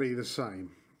 This one will be the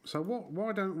same. So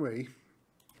why don't we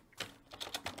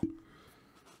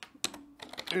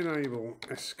enable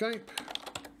escape?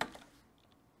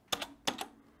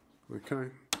 Okay,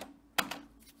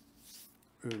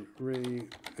 and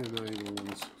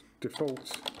re-enables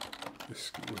default.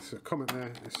 There's a comment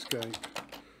there, escape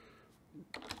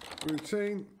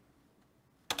routine.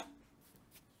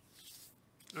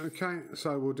 Okay,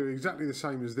 so we'll do exactly the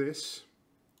same as this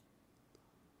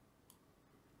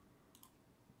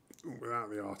without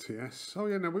the RTS. Oh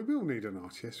yeah, no, we will need an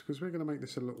RTS because we're going to make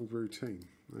this a little routine.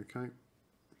 Okay,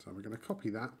 so we're going to copy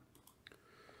that.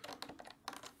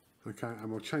 Okay, and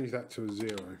we'll change that to a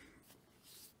 0.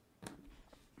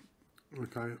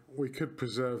 Okay, we could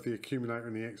preserve the accumulator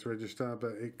in the X register,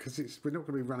 but because we're not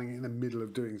going to be running it in the middle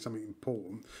of doing something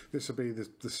important. This will be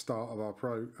the start of our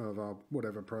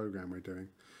whatever program we're doing.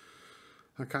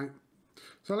 Okay,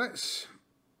 so let's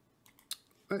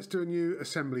do a new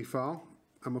assembly file,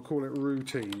 and we'll call it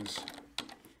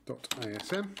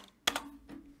routines.asm.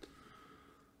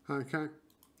 Okay,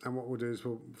 and what we'll do is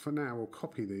for now we'll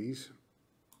copy these.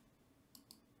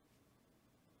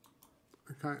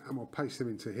 Okay, and we'll paste them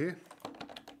into here.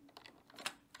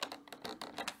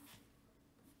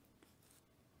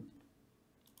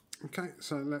 Okay,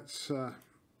 so let's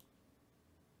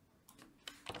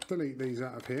delete these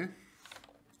out of here.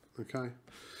 Okay,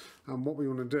 and what we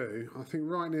want to do, I think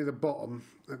right near the bottom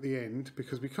at the end,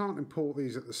 because we can't import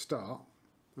these at the start.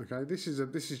 Okay, this is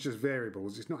just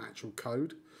variables, it's not actual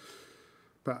code,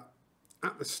 but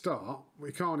at the start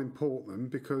we can't import them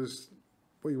because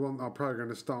we want our program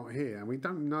to start here, and we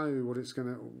don't know what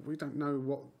we don't know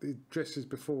what the addresses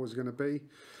before is going to be,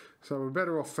 so we're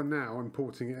better off for now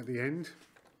importing it at the end.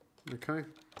 Okay,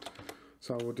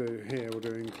 so we'll do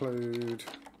include.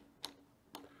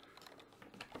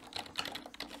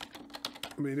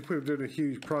 I mean, if we were doing a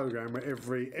huge program where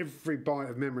every byte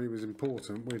of memory was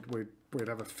important, we'd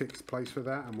have a fixed place for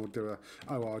that, and we'll do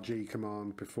a org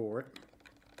command before it.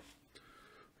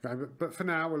 Okay, but for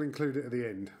now we'll include it at the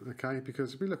end. Okay,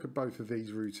 because if we look at both of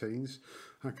these routines,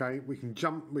 okay, we can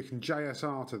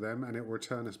JSR to them, and it will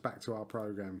return us back to our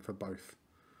program for both.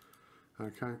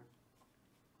 Okay.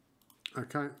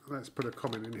 Okay, let's put a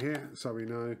comment in here so we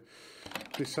know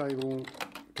disable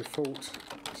default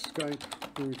escape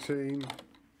routine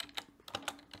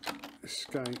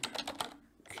escape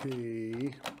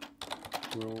key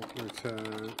will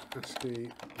return ASCII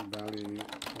value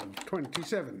of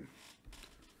 27.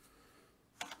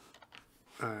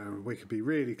 We could be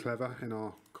really clever in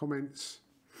our comments.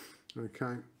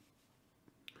 Okay,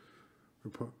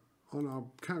 we put on our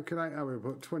calculator, we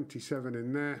put 27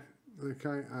 in there.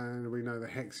 Okay, and we know the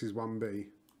hex is 1B.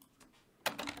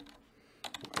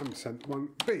 Ampersand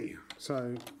 1B.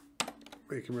 So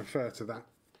we can refer to that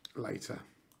later.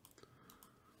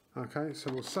 Okay,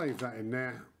 so we'll save that in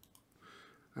there.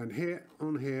 And here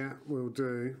we'll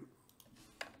do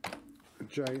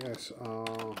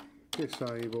JSR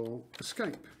disable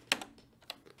escape.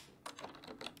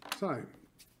 So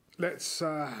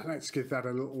let's give that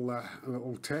a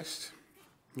little test.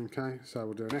 Okay, so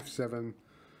we'll do an F7.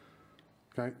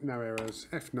 Okay, no errors.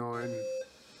 F9.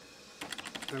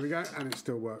 There we go, and it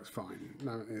still works fine.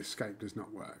 No, escape does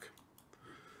not work.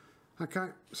 Okay,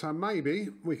 so maybe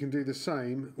we can do the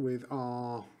same with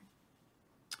our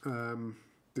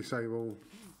disable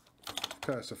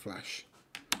cursor flash.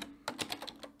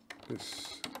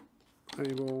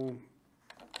 Disable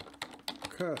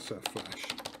cursor flash.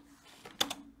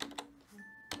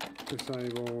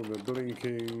 Disable the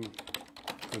blinking,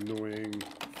 annoying,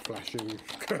 flashing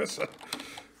cursor.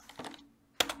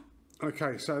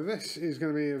 Okay, so this is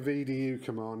going to be a VDU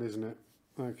command, isn't it?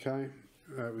 Okay,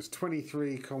 it was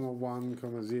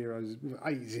 23,1, 0,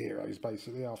 8 zeros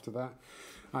basically after that.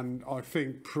 And I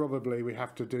think probably we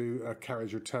have to do a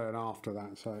carriage return after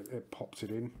that, so it pops it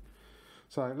in.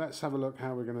 So let's have a look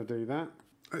how we're going to do that.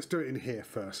 Let's do it in here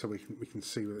first so we can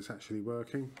see whether it's actually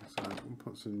working. So we'll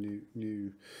put some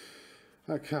new.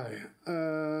 Okay.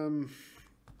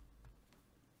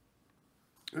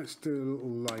 Let's do a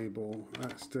little label.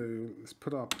 Let's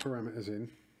put our parameters in.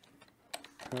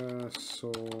 Cursor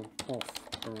off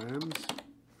params.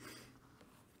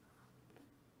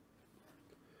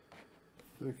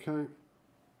 Okay.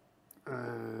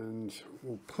 And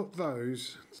we'll put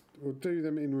those, we'll do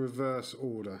them in reverse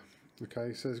order.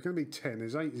 Okay, so there's going to be 10,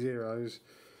 there's 8 zeros.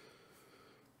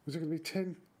 Was it going to be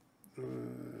 10?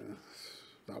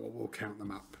 We'll count them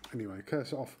up. Anyway,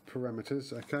 cursor off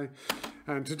parameters, okay.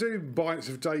 And to do bytes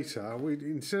of data,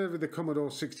 instead of the Commodore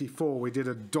 64, we did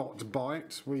a dot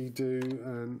byte. We do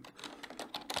an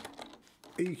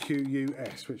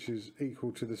EQUS, which is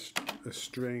equal to a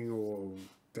string or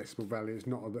decimal value. It's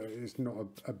not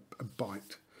a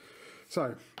byte.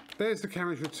 So there's the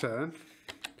carriage return.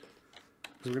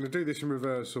 So we're going to do this in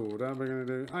reverse order. We're going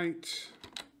to do 8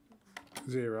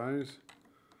 zeros.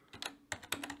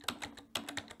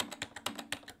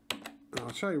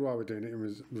 I'll show you why we're doing it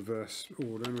in reverse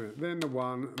order. Then the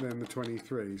 1, then the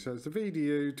 23. So it's the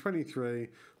VDU 23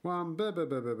 1 blah, blah,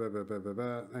 blah, blah, blah, blah, blah,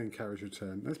 blah, and carriage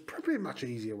return. There's probably a much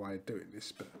easier way of doing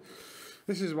this, but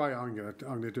this is the way I'm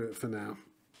going to do it for now.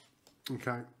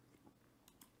 Okay.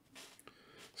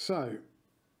 So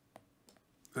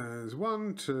there's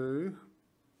 1, 2.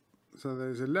 So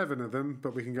there's 11 of them,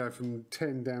 but we can go from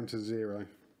 10 down to 0.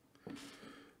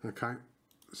 Okay.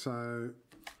 So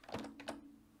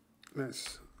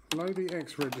let's load the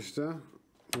X register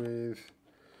with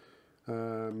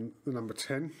the number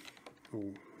 10,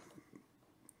 or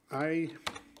A.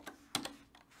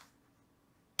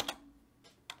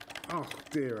 Oh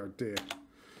dear,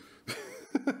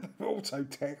 auto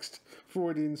text,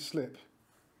 Freudian slip.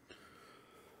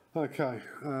 Okay,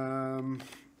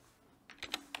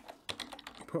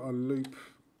 put a loop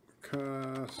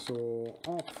cursor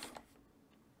off.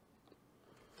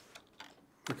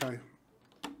 Okay.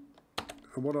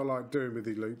 And what I like doing with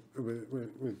the loop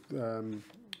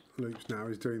loops now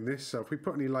is doing this. So if we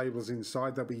put any labels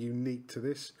inside, they'll be unique to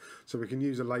this. So we can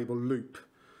use a label loop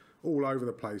all over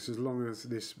the place as long as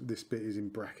this bit is in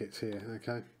brackets here.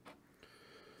 Okay.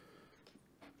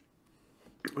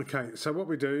 Okay. So what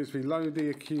we do is we load the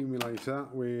accumulator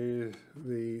with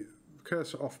the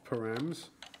cursor off params,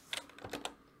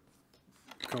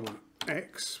 comma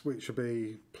X, which will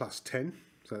be plus 10.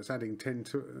 So it's adding 10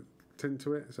 to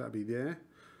it, so that'll be there.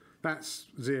 That's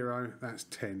 0, that's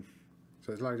 10.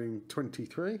 So it's loading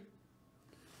 23.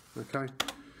 Okay.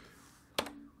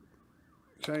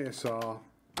 JSR,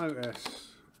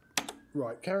 OS,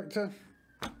 right character.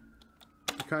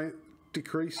 Okay,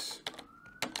 decrease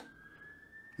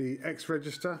the X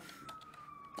register.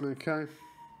 Okay.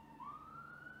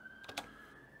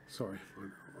 Sorry,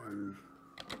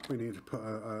 we need to put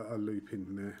a loop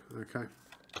in there. Okay.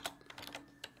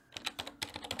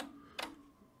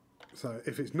 So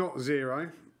if it's not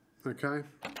 0, okay,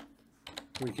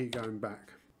 we keep going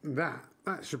back. That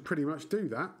should pretty much do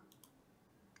that.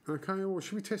 Okay, or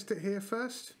should we test it here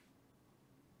first?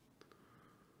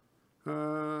 Yeah,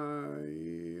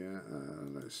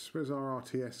 where's our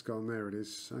RTS gone? There it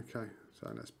is. Okay,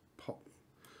 so let's pop.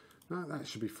 No, that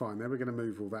should be fine there. We're going to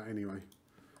move all that anyway.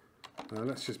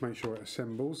 Let's just make sure it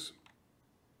assembles.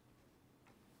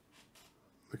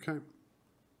 Okay.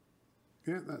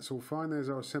 Yeah, that's all fine. There's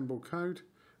our assemble code,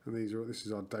 and this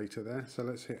is our data there. So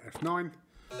let's hit F9.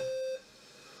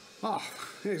 Oh,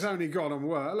 it's only gone and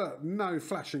worked. Look, no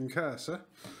flashing cursor.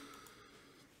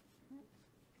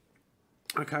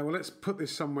 Okay, well let's put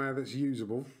this somewhere that's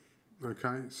usable.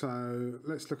 Okay, so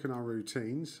let's look in our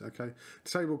routines. Okay,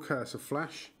 disable cursor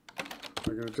flash.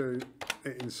 We're going to do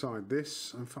it inside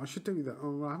this. I should do that.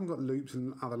 Oh, I haven't got loops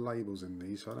and other labels in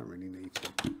these, so I don't really need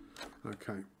to.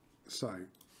 Okay, so.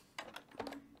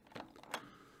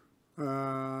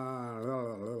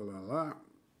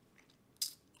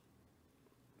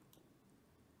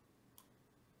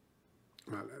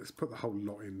 Right, let's put the whole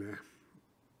lot in there.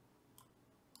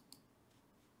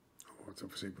 Oh,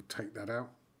 obviously we'll take that out.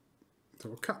 So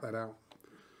we'll cut that out.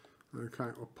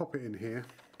 Okay, we'll pop it in here.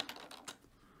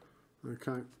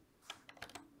 Okay.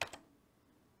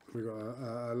 We've got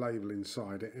a label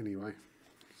inside it anyway.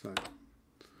 So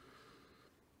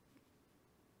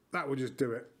that will just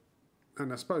do it.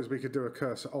 And I suppose we could do a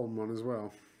cursor on one as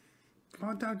well.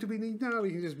 Oh, do we need? No,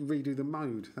 we can just redo the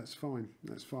mode. That's fine.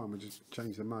 That's fine. We'll just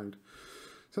change the mode.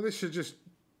 So this should just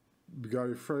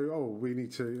go through. Oh, we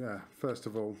need to, first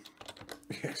of all,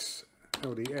 yes,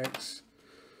 LDX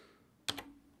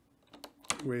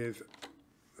with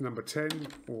number 10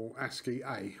 or ASCII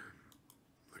A.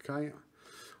 Okay.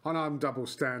 I know I'm double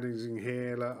standings in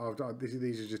here.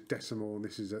 These are just decimal, and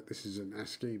this is an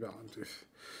ASCII, but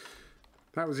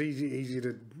that was easy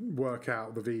to work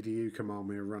out the VDU command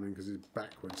we were running because it's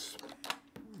backwards.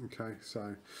 Okay,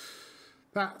 so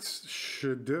that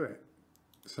should do it.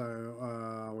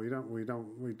 So we don't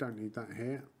need that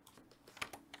here.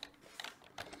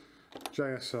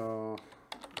 JSR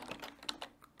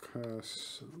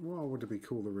cursor. What would we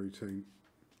call the routine?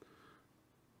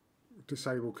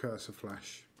 Disable cursor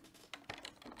flash.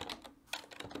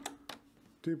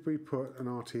 Did we put an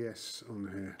RTS on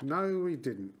here? No, we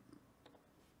didn't.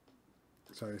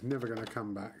 So it's never going to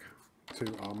come back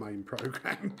to our main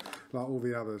program like all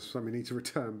the others. So we need to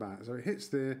return back. So it hits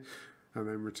there and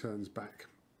then returns back.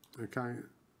 Okay.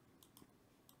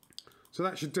 So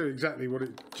that should do exactly what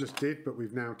it just did, but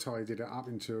we've now tidied it up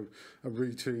into a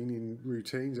routine in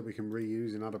routines that we can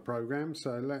reuse in other programs.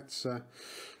 So let's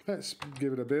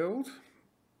give it a build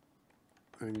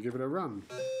and give it a run.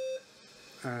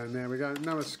 And there we go.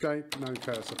 No escape, no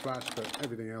cursor flash, but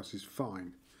everything else is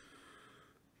fine.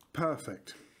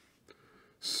 Perfect.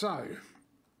 So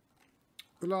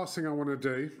the last thing I want to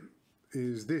do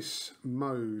is this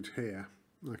mode here.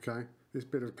 Okay. This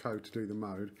bit of code to do the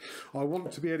mode. I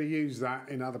want to be able to use that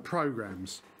in other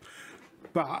programs,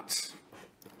 but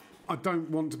I don't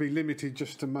want to be limited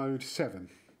just to mode 7.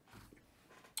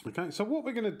 Okay, so what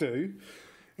we're going to do,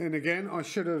 and again, I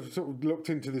should have sort of looked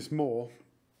into this more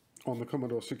on the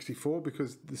Commodore 64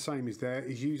 because the same is there,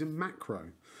 is use a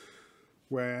macro.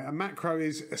 Where a macro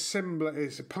is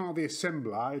part of the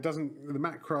assembler. The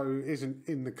macro isn't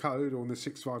in the code or in the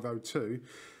 6502.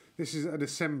 This is an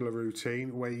assembler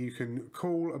routine where you can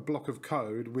call a block of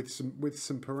code with some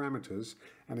parameters,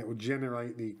 and it will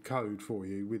generate the code for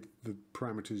you with the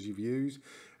parameters you've used.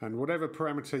 And whatever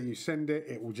parameter you send it,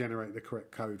 it will generate the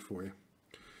correct code for you.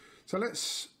 So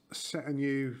let's set a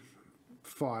new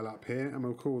file up here, and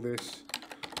we'll call this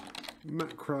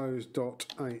macros.asm.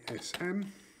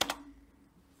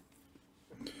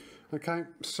 Okay,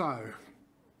 so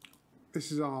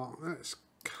this is our,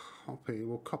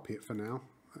 we'll copy it for now.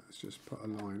 Let's just put a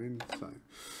line in, so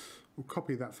we'll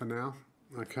copy that for now,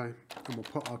 okay, and we'll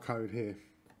put our code here.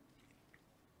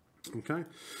 Okay,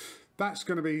 that's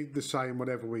going to be the same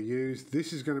whatever we use.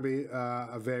 This is going to be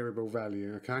a variable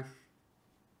value, okay.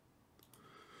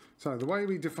 So the way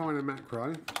we define a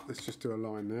macro, let's just do a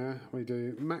line there. We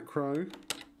do macro,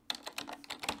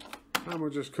 and we'll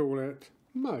just call it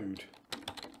mode.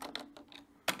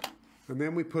 And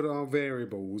then we put our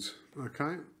variables,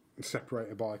 okay,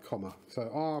 separated by a comma. So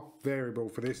our variable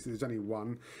for this, there's only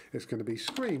one, it's going to be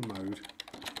screen mode,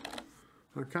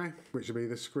 okay, which will be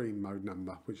the screen mode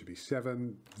number, which will be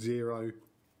 7, 0,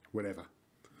 whatever.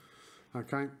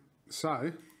 Okay,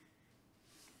 so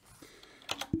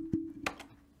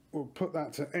we'll put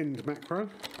that to end macro.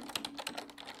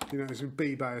 You know, it's in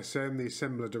BBASM, the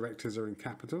assembler directors are in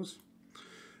capitals.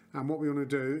 And what we want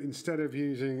to do, instead of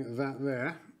using that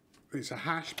there, it's a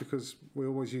hash, because we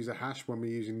always use a hash when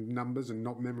we're using numbers and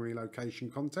not memory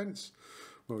location contents.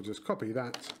 We'll just copy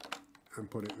that and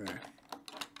put it there.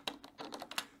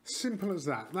 Simple as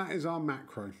that. That is our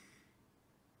macro.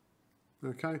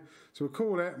 Okay, so we'll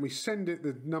call it and we send it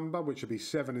the number, which will be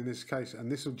 7 in this case, and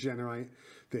this will generate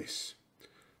this.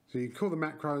 So you can call the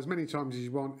macro as many times as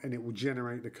you want and it will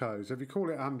generate the code. So if you call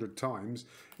it 100 times,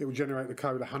 it will generate the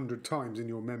code 100 times in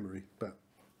your memory. But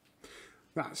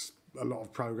that's, a lot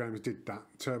of programs did that,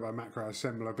 Turbo Macro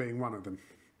Assembler being one of them.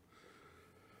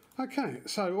 Okay,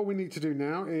 so all we need to do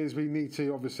now is we need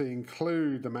to obviously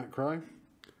include the macro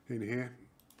in here.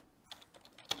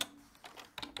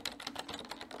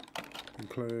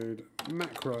 Include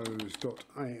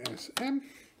macros.asm.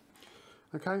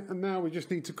 Okay, and now we just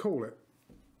need to call it.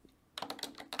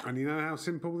 And you know how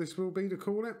simple this will be to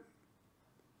call it?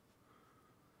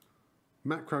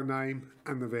 Macro name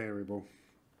and the variable.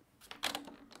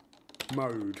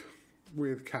 Mode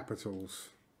with capitals.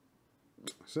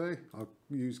 See, I'll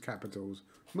use capitals.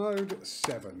 Mode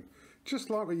 7, just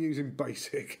like we're using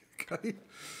BASIC. Okay.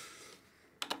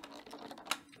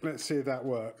 Let's see if that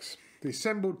works. The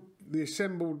assembled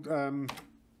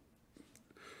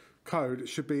code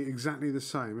should be exactly the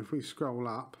same. If we scroll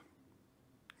up,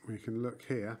 we can look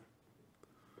here.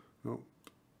 Oh.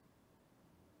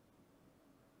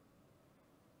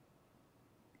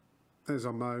 there's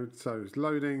our mode. So it's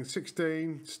loading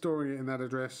 16, storing it in that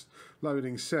address,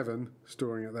 loading 7,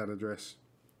 storing at that address,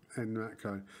 and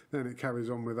macro. Then it carries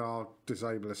on with our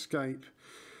disable escape.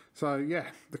 So yeah,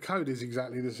 the code is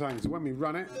exactly the same. So when we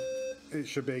run it, it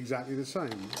should be exactly the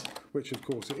same, which of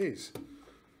course it is.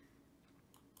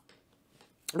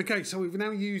 Okay, so we've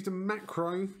now used a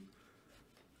macro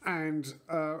and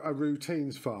a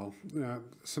routines file.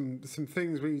 Some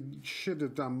things we should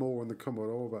have done more on the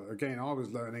Commodore, but again, I was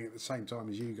learning at the same time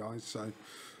as you guys, so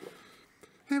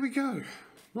here we go.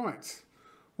 Right,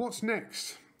 what's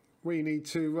next? We need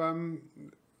to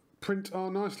print our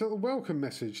nice little welcome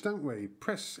message, don't we?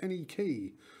 Press any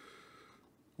key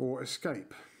or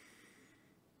escape,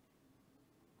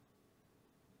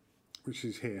 which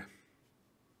is here.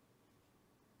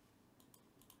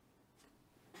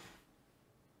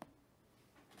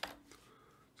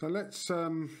 So let's,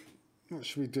 what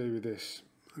should we do with this?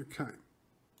 Okay.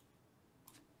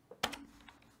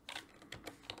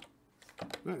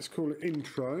 Let's call it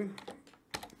intro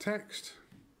text.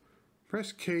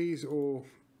 Press keys or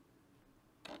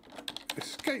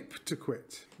escape to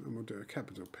quit. And we'll do a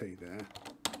capital P there.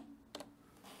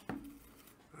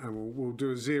 And we'll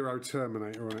do a 0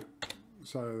 terminator on it.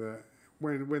 So that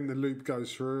when the loop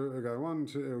goes through, it'll go 1,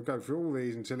 2, it'll go through all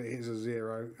these until it hits a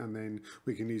 0, and then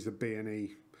we can use the B and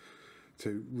E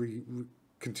to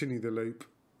continue the loop,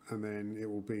 and then it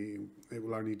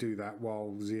will only do that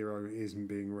while 0 isn't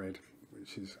being read,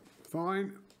 which is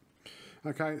fine.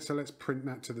 Okay, so let's print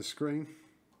that to the screen.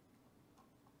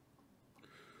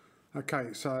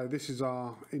 Okay, so this is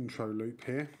our intro loop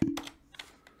here.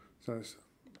 So it's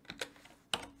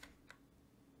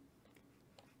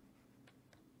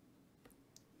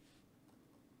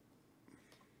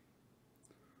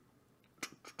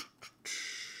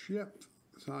yep.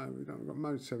 So we've got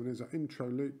mode 7 is our intro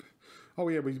loop. Oh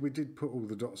yeah, we did put all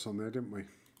the dots on there, didn't we?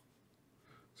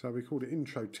 So we called it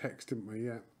intro text, didn't we?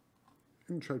 Yeah.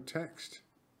 Intro text.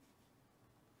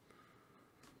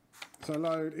 So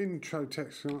load intro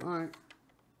text. Alright.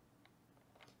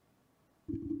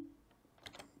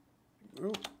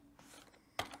 Oh.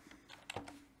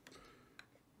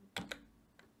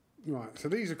 Right, so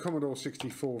these are Commodore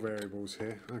 64 variables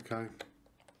here. Okay.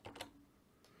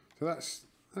 So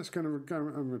that's going to go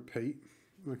and repeat.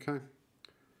 Okay.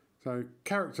 So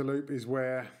character loop is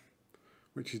where,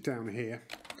 which is down here.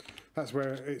 That's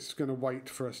where it's going to wait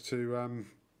for us to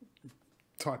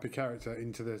type a character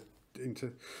into the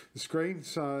screen.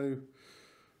 So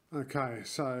okay,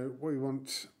 so we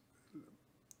want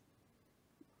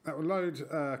that will load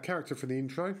a character for the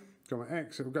intro. Go on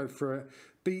X, it will go through it.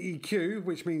 BEQ,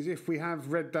 which means if we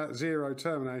have read that 0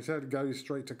 terminator, it goes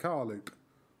straight to car loop.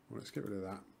 Well, let's get rid of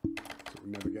that. So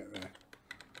we'll never get there.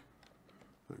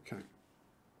 Okay.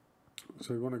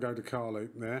 So we want to go to car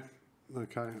loop there.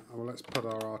 Okay, well let's put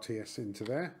our RTS into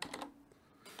there.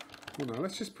 Well no,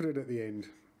 let's just put it at the end,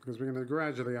 because we're going to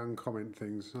gradually uncomment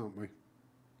things, aren't we?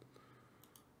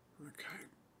 Okay,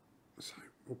 so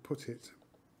we'll put it,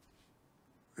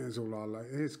 here's all our,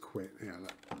 here's quit, yeah,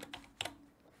 look.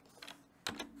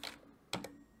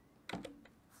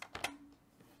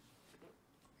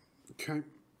 Okay,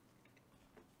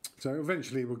 so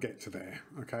eventually we'll get to there.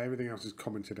 Okay, everything else is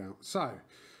commented out. So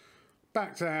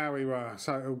back to how we were.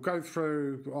 So it'll go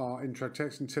through our intro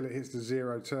text until it hits the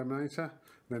 0 terminator.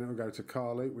 Then it'll go to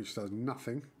car loop, which does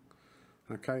nothing.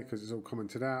 Okay, because it's all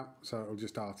commented out. So it'll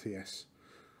just RTS.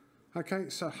 Okay,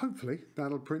 so hopefully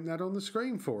that'll print that on the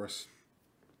screen for us.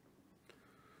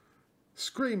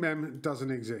 Screen mem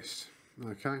doesn't exist.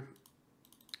 Okay,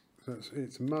 so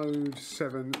it's mode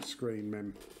 7 screen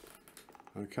mem.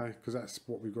 Okay, because that's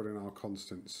what we've got in our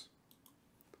constants.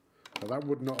 So that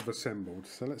would not have assembled.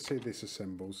 So let's see if this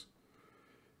assembles.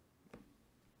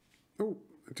 Oh,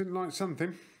 I didn't like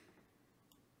something.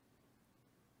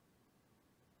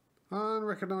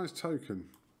 Unrecognised token.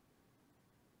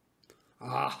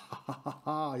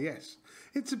 Ah, yes.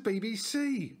 It's a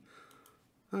BBC.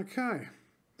 Okay,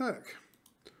 look.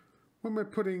 When we're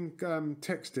putting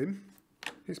text in,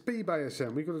 it's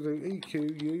BBASM. We've got to do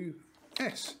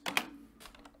EQUS.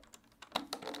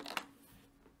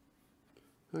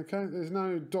 Okay, there's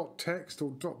no dot text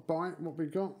or dot byte. What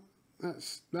we've got,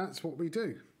 that's what we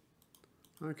do.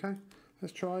 Okay,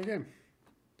 let's try again.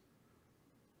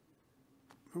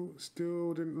 Oh,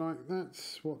 still didn't like that.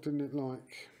 What didn't it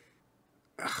like?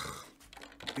 Ugh,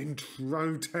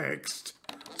 intro text.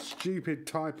 Stupid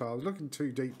typo. I was looking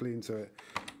too deeply into it.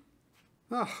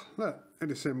 Ah, look, it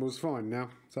assembles fine now.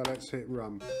 So let's hit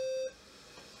run.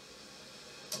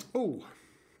 Oh.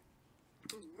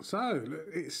 So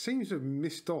it seems to have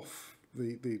missed off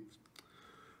the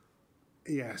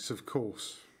yes, of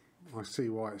course. I see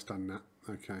why it's done that.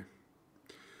 Okay.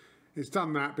 It's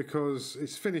done that because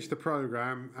it's finished the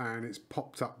program and it's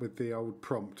popped up with the old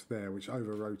prompt there, which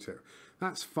overwrote it.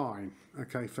 That's fine,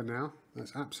 okay, for now.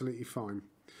 That's absolutely fine,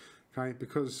 okay,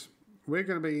 because we're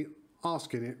going to be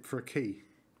asking it for a key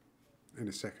in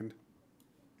a second,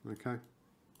 okay.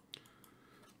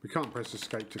 We can't press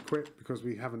escape to quit because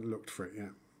we haven't looked for it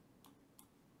yet.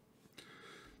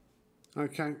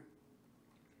 Okay.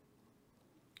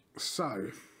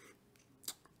 So,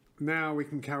 now we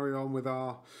can carry on with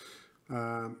our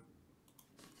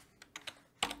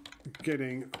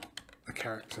getting a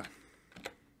character.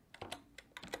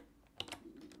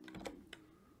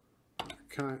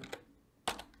 Okay.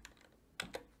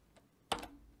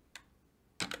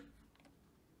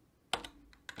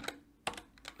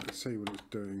 Let's see what it's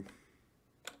doing.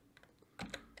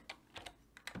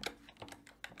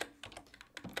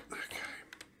 Okay.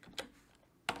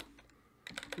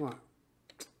 Right.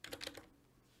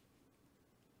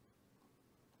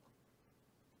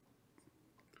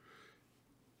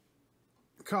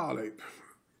 Car loop.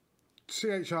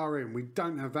 CHRM, we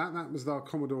don't have that. That was our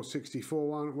Commodore 64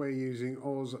 one. We're using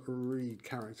OS read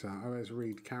character. OS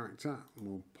read character.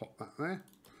 We'll pop that there.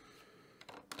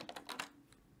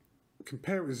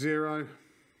 Compare it with 0.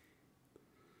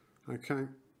 Okay.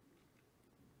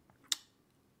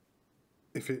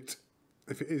 If it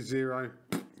is 0,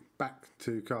 back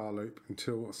to car loop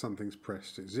until something's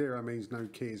pressed. 0 means no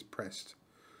key is pressed.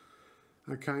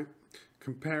 Okay.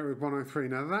 Compare it with 103.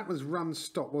 Now that was run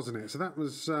stop, wasn't it? So that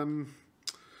was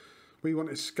we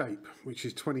want escape, which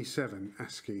is 27,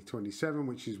 ASCII 27,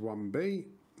 which is 1B.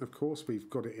 Of course, we've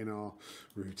got it in our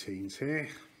routines here.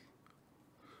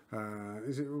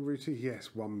 Is it a routine?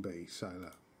 Yes, 1B. So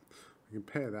look, we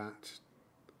compare that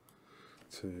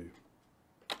to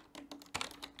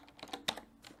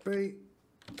B.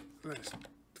 Let's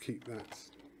keep that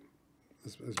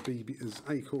as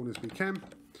acorn as we can.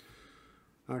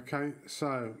 Okay,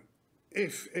 so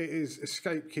if it is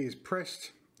escape key is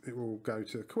pressed, it will go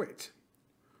to quit,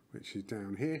 which is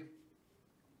down here.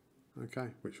 Okay,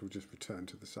 which will just return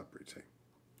to the subroutine.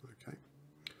 Okay.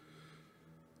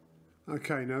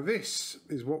 Okay, now this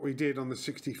is what we did on the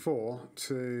 64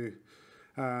 to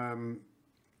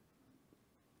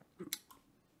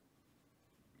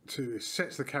it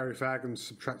sets the carry flag and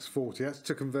subtracts 40. That's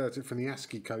to convert it from the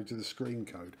ASCII code to the screen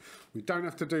code. We don't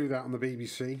have to do that on the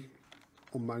BBC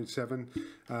on mode 7.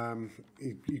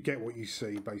 You get what you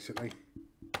see basically.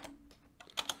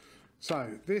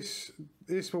 So this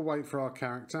will wait for our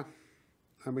character,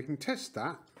 and we can test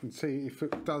that and see if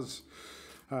it does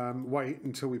wait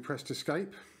until we pressed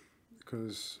escape,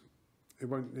 because it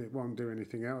won't do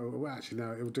anything else. Well, actually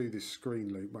no, it will do this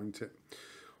screen loop, won't it?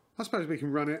 I suppose we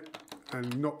can run it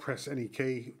and not press any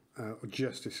key or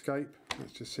just escape.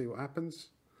 Let's just see what happens.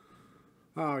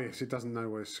 Oh yes, it doesn't know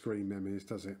where screen mem is,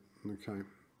 does it? Okay,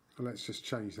 well, let's just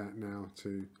change that now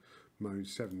to mode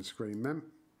 7 screen mem.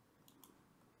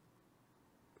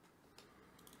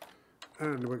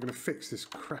 And we're going to fix this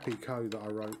crappy code that I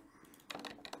wrote.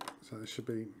 So there should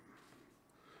be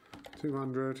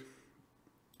 200.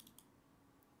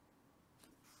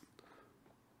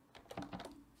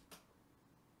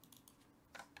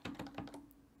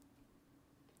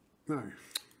 No,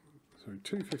 sorry,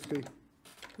 250.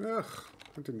 Ugh,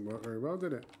 that didn't work very well,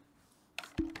 did it?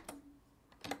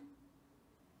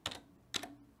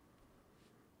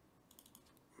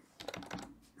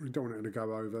 We don't want it to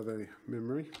go over the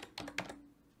memory.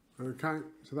 Okay,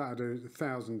 so that'll do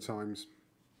 1,000 times.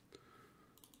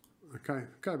 Okay,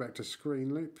 go back to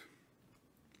screen loop.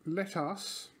 Let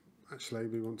us, actually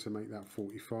we want to make that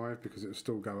 45 because it'll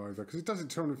still go over, because it does it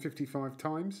 255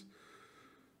 times.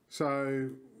 So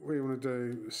we want to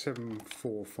do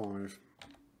 745.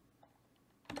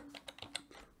 I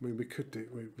mean, we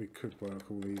could work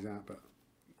all these out, but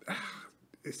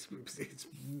it's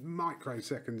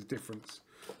microseconds difference.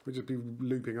 We'll just be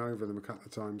looping over them a couple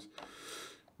of times.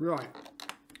 Right,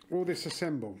 will this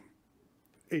assemble?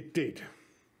 It did.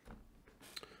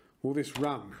 Will this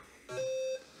run?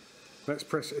 Let's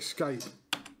press escape,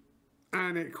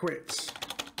 and it quits.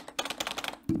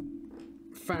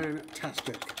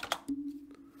 Fantastic.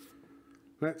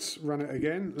 Let's run it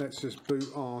again. Let's just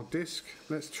boot our disk.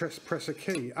 Let's press a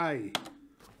key, A.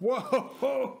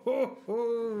 Whoa!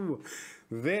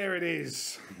 There it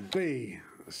is. B,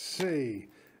 C,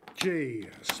 G,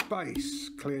 space,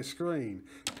 clear screen,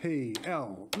 P,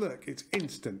 L. Look, it's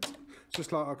instant.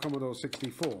 Just like our Commodore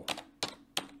 64.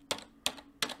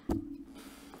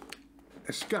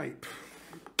 Escape.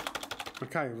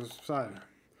 Okay, so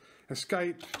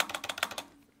escape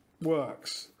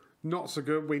works. Not so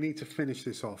good. We need to finish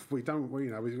this off. We've got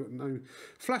no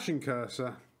flashing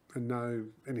cursor and no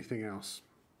anything else.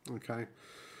 Okay,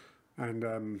 and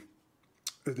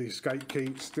the escape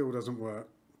key still doesn't work.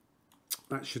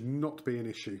 That should not be an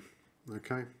issue.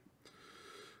 Okay,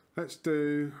 let's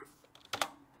do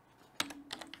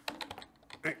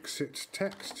exit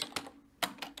text.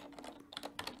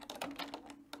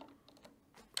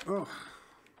 Oh,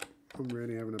 I'm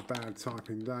really having a bad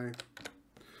typing day.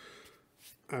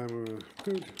 And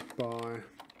goodbye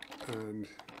and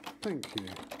thank you,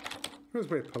 because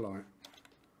we're polite.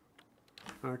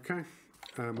 Okay,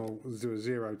 and we'll do a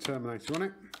 0 terminator on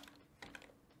it.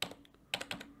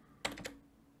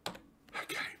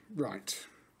 Okay, right.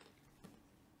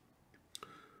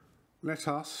 Let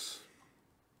us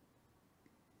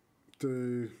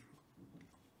do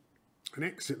an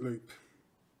exit loop.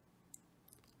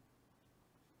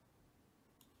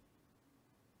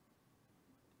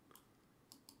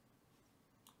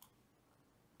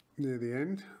 Near the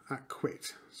end at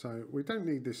quit. So we don't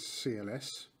need this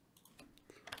CLS.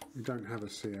 We don't have a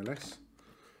CLS.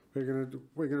 We're gonna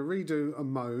redo a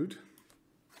mode.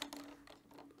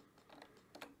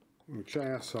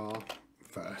 JSR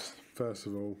first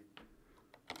of all.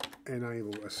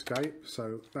 Enable escape.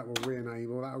 So that will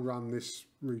re-enable. That'll run this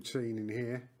routine in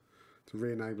here to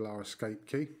re-enable our escape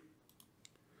key.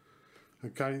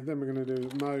 Okay, then we're going to do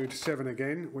mode 7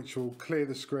 again, which will clear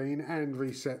the screen and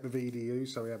reset the VDU,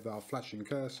 so we have our flashing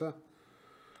cursor.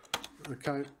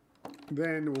 Okay,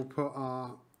 then we'll put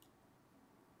our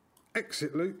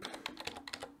exit loop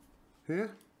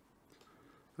here.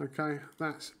 Okay,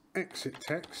 that's exit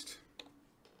text.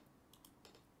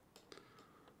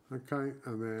 Okay,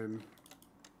 and then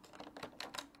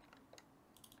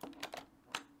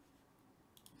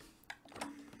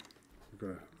we've got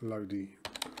to load the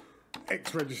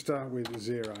X register with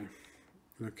 0,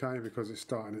 okay, because it's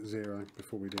starting at 0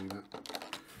 before we do that.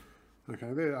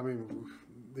 Okay, there, I mean,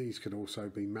 these could also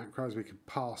be macros. We could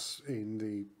pass in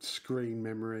the screen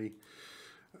memory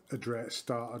address,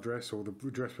 start address, or the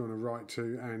address we want to write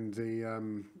to, and the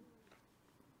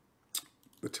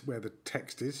where the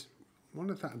text is. I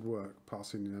wonder if that would work,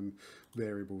 passing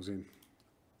variables in.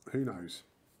 Who knows?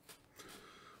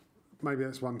 Maybe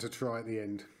that's one to try at the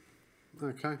end.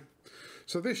 Okay.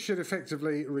 So this should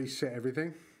effectively reset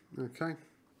everything. Okay.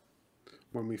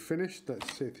 When we finish,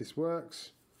 let's see if this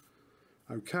works.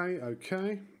 Okay,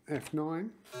 okay.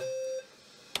 F9.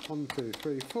 1, 2,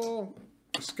 3, 4.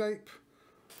 Escape.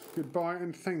 Goodbye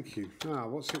and thank you. Ah,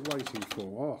 what's it waiting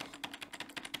for?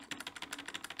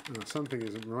 Oh, something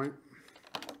isn't right.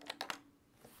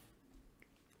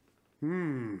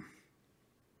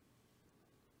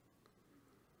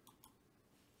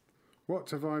 What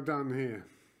have I done here?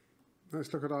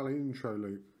 Let's look at our intro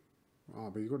loop. Ah,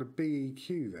 but you've got a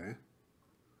BEQ there.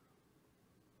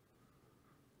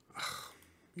 Ugh,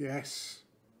 yes.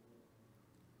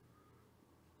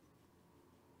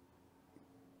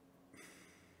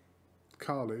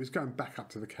 Car loop is going back up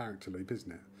to the character loop,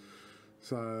 isn't it?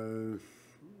 So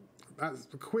that's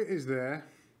the quit is there.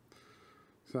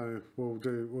 So we'll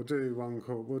do one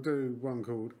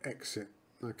called exit,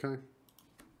 okay?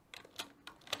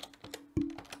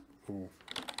 Or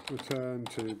return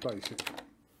to basic.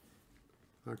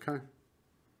 Okay.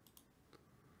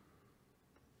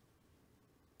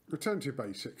 Return to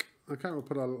basic. Okay, we'll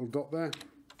put our little dot there.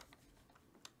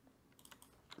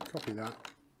 Copy that.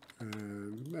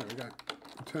 And there we go.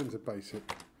 Return to basic.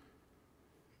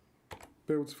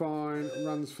 Builds fine,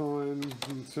 runs fine.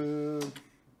 And,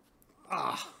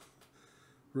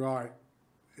 right.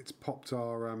 It's popped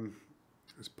our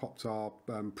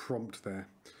prompt there.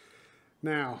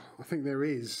 Now, I think there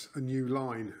is a new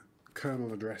line,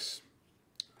 kernel address.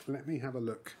 Let me have a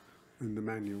look in the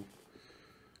manual,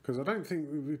 because I don't think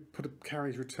we put a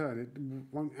carriage return. It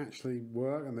won't actually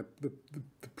work, and the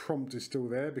prompt is still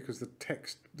there because the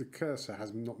text, the cursor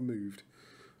has not moved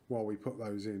while we put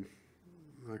those in.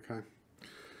 Okay,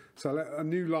 so a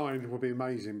new line will be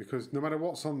amazing, because no matter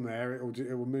what's on there, it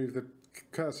will move the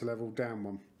cursor level down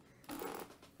one.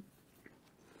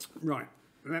 Right,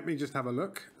 let me just have a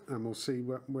look and we'll see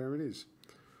where it is.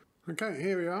 Okay,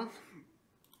 here we are.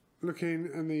 Looking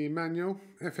in the manual,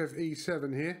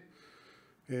 FFE7 here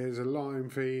is a line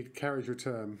feed carriage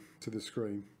return to the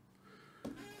screen.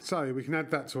 So we can add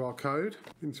that to our code,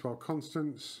 into our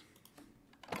constants.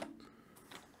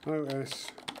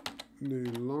 OS new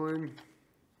line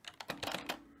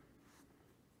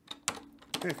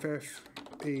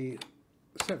FFE7.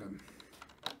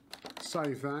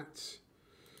 Save that.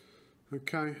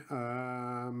 Okay.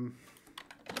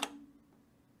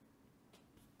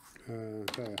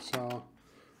 JSR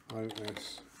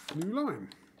OS new line.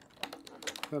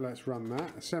 So let's run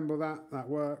that, assemble that, that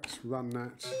works, run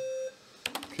that,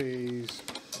 keys,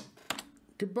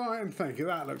 goodbye and thank you,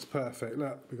 that looks perfect.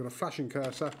 Look, we've got a flashing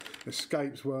cursor,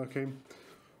 escape's working.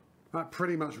 That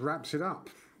pretty much wraps it up,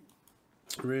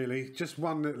 really. Just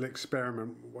one little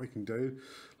experiment we can do.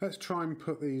 Let's try and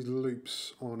put these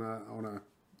loops on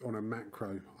a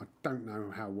macro. I don't know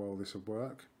how well this will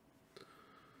work.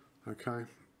 Okay.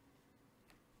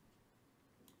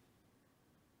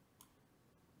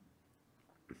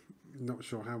 Not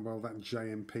sure how well that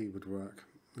JMP would work.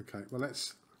 Okay, well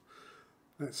let's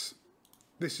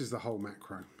this is the whole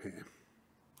macro here.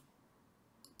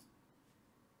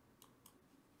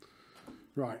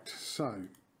 Right, so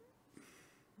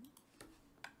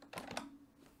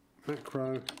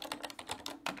macro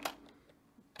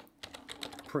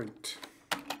print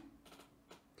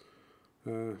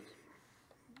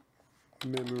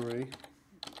memory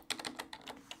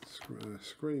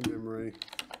screen memory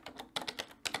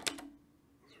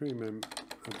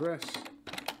address,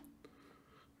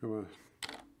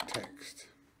 text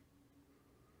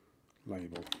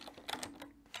label.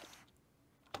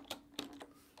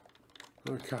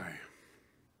 Okay,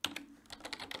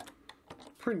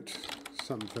 print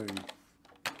something,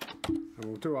 and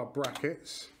we'll do our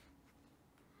brackets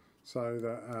so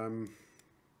that yeah,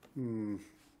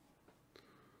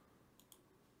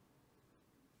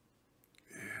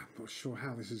 I'm not sure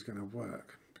how this is going to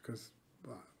work, because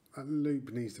that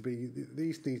loop needs to be,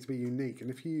 these need to be unique, and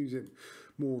if you use it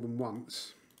more than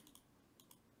once,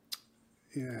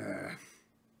 yeah.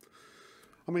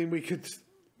 I mean, we could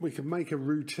make a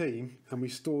routine and we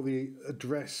store the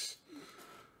address.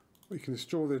 We can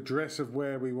store the address of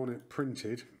where we want it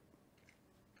printed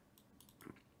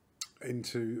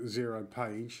into 0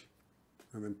 page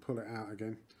and then pull it out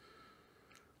again.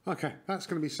 Okay, that's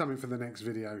going to be something for the next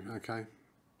video. Okay,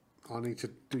 I need to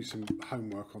do some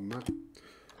homework on that.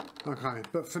 Okay,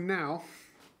 but for now,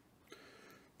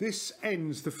 this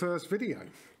ends the first video.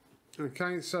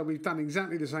 Okay, so we've done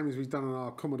exactly the same as we've done on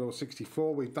our Commodore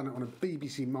 64. We've done it on a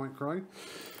BBC Micro.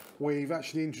 We've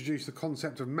actually introduced the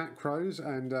concept of macros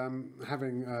and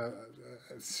having a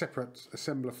separate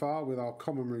assembler file with our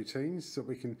common routines that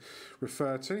we can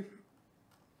refer to.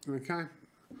 Okay.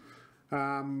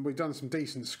 We've done some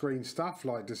decent screen stuff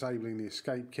like disabling the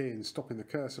escape key and stopping the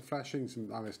cursor flashing,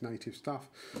 some OS native stuff.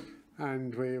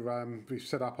 And we've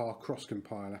set up our cross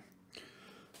compiler.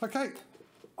 Okay,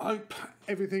 I hope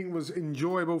everything was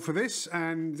enjoyable for this,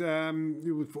 and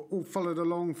you all followed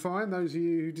along fine, those of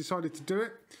you who decided to do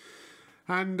it.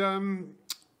 And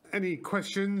any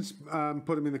questions,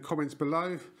 put them in the comments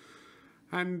below,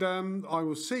 and I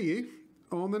will see you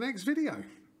on the next video.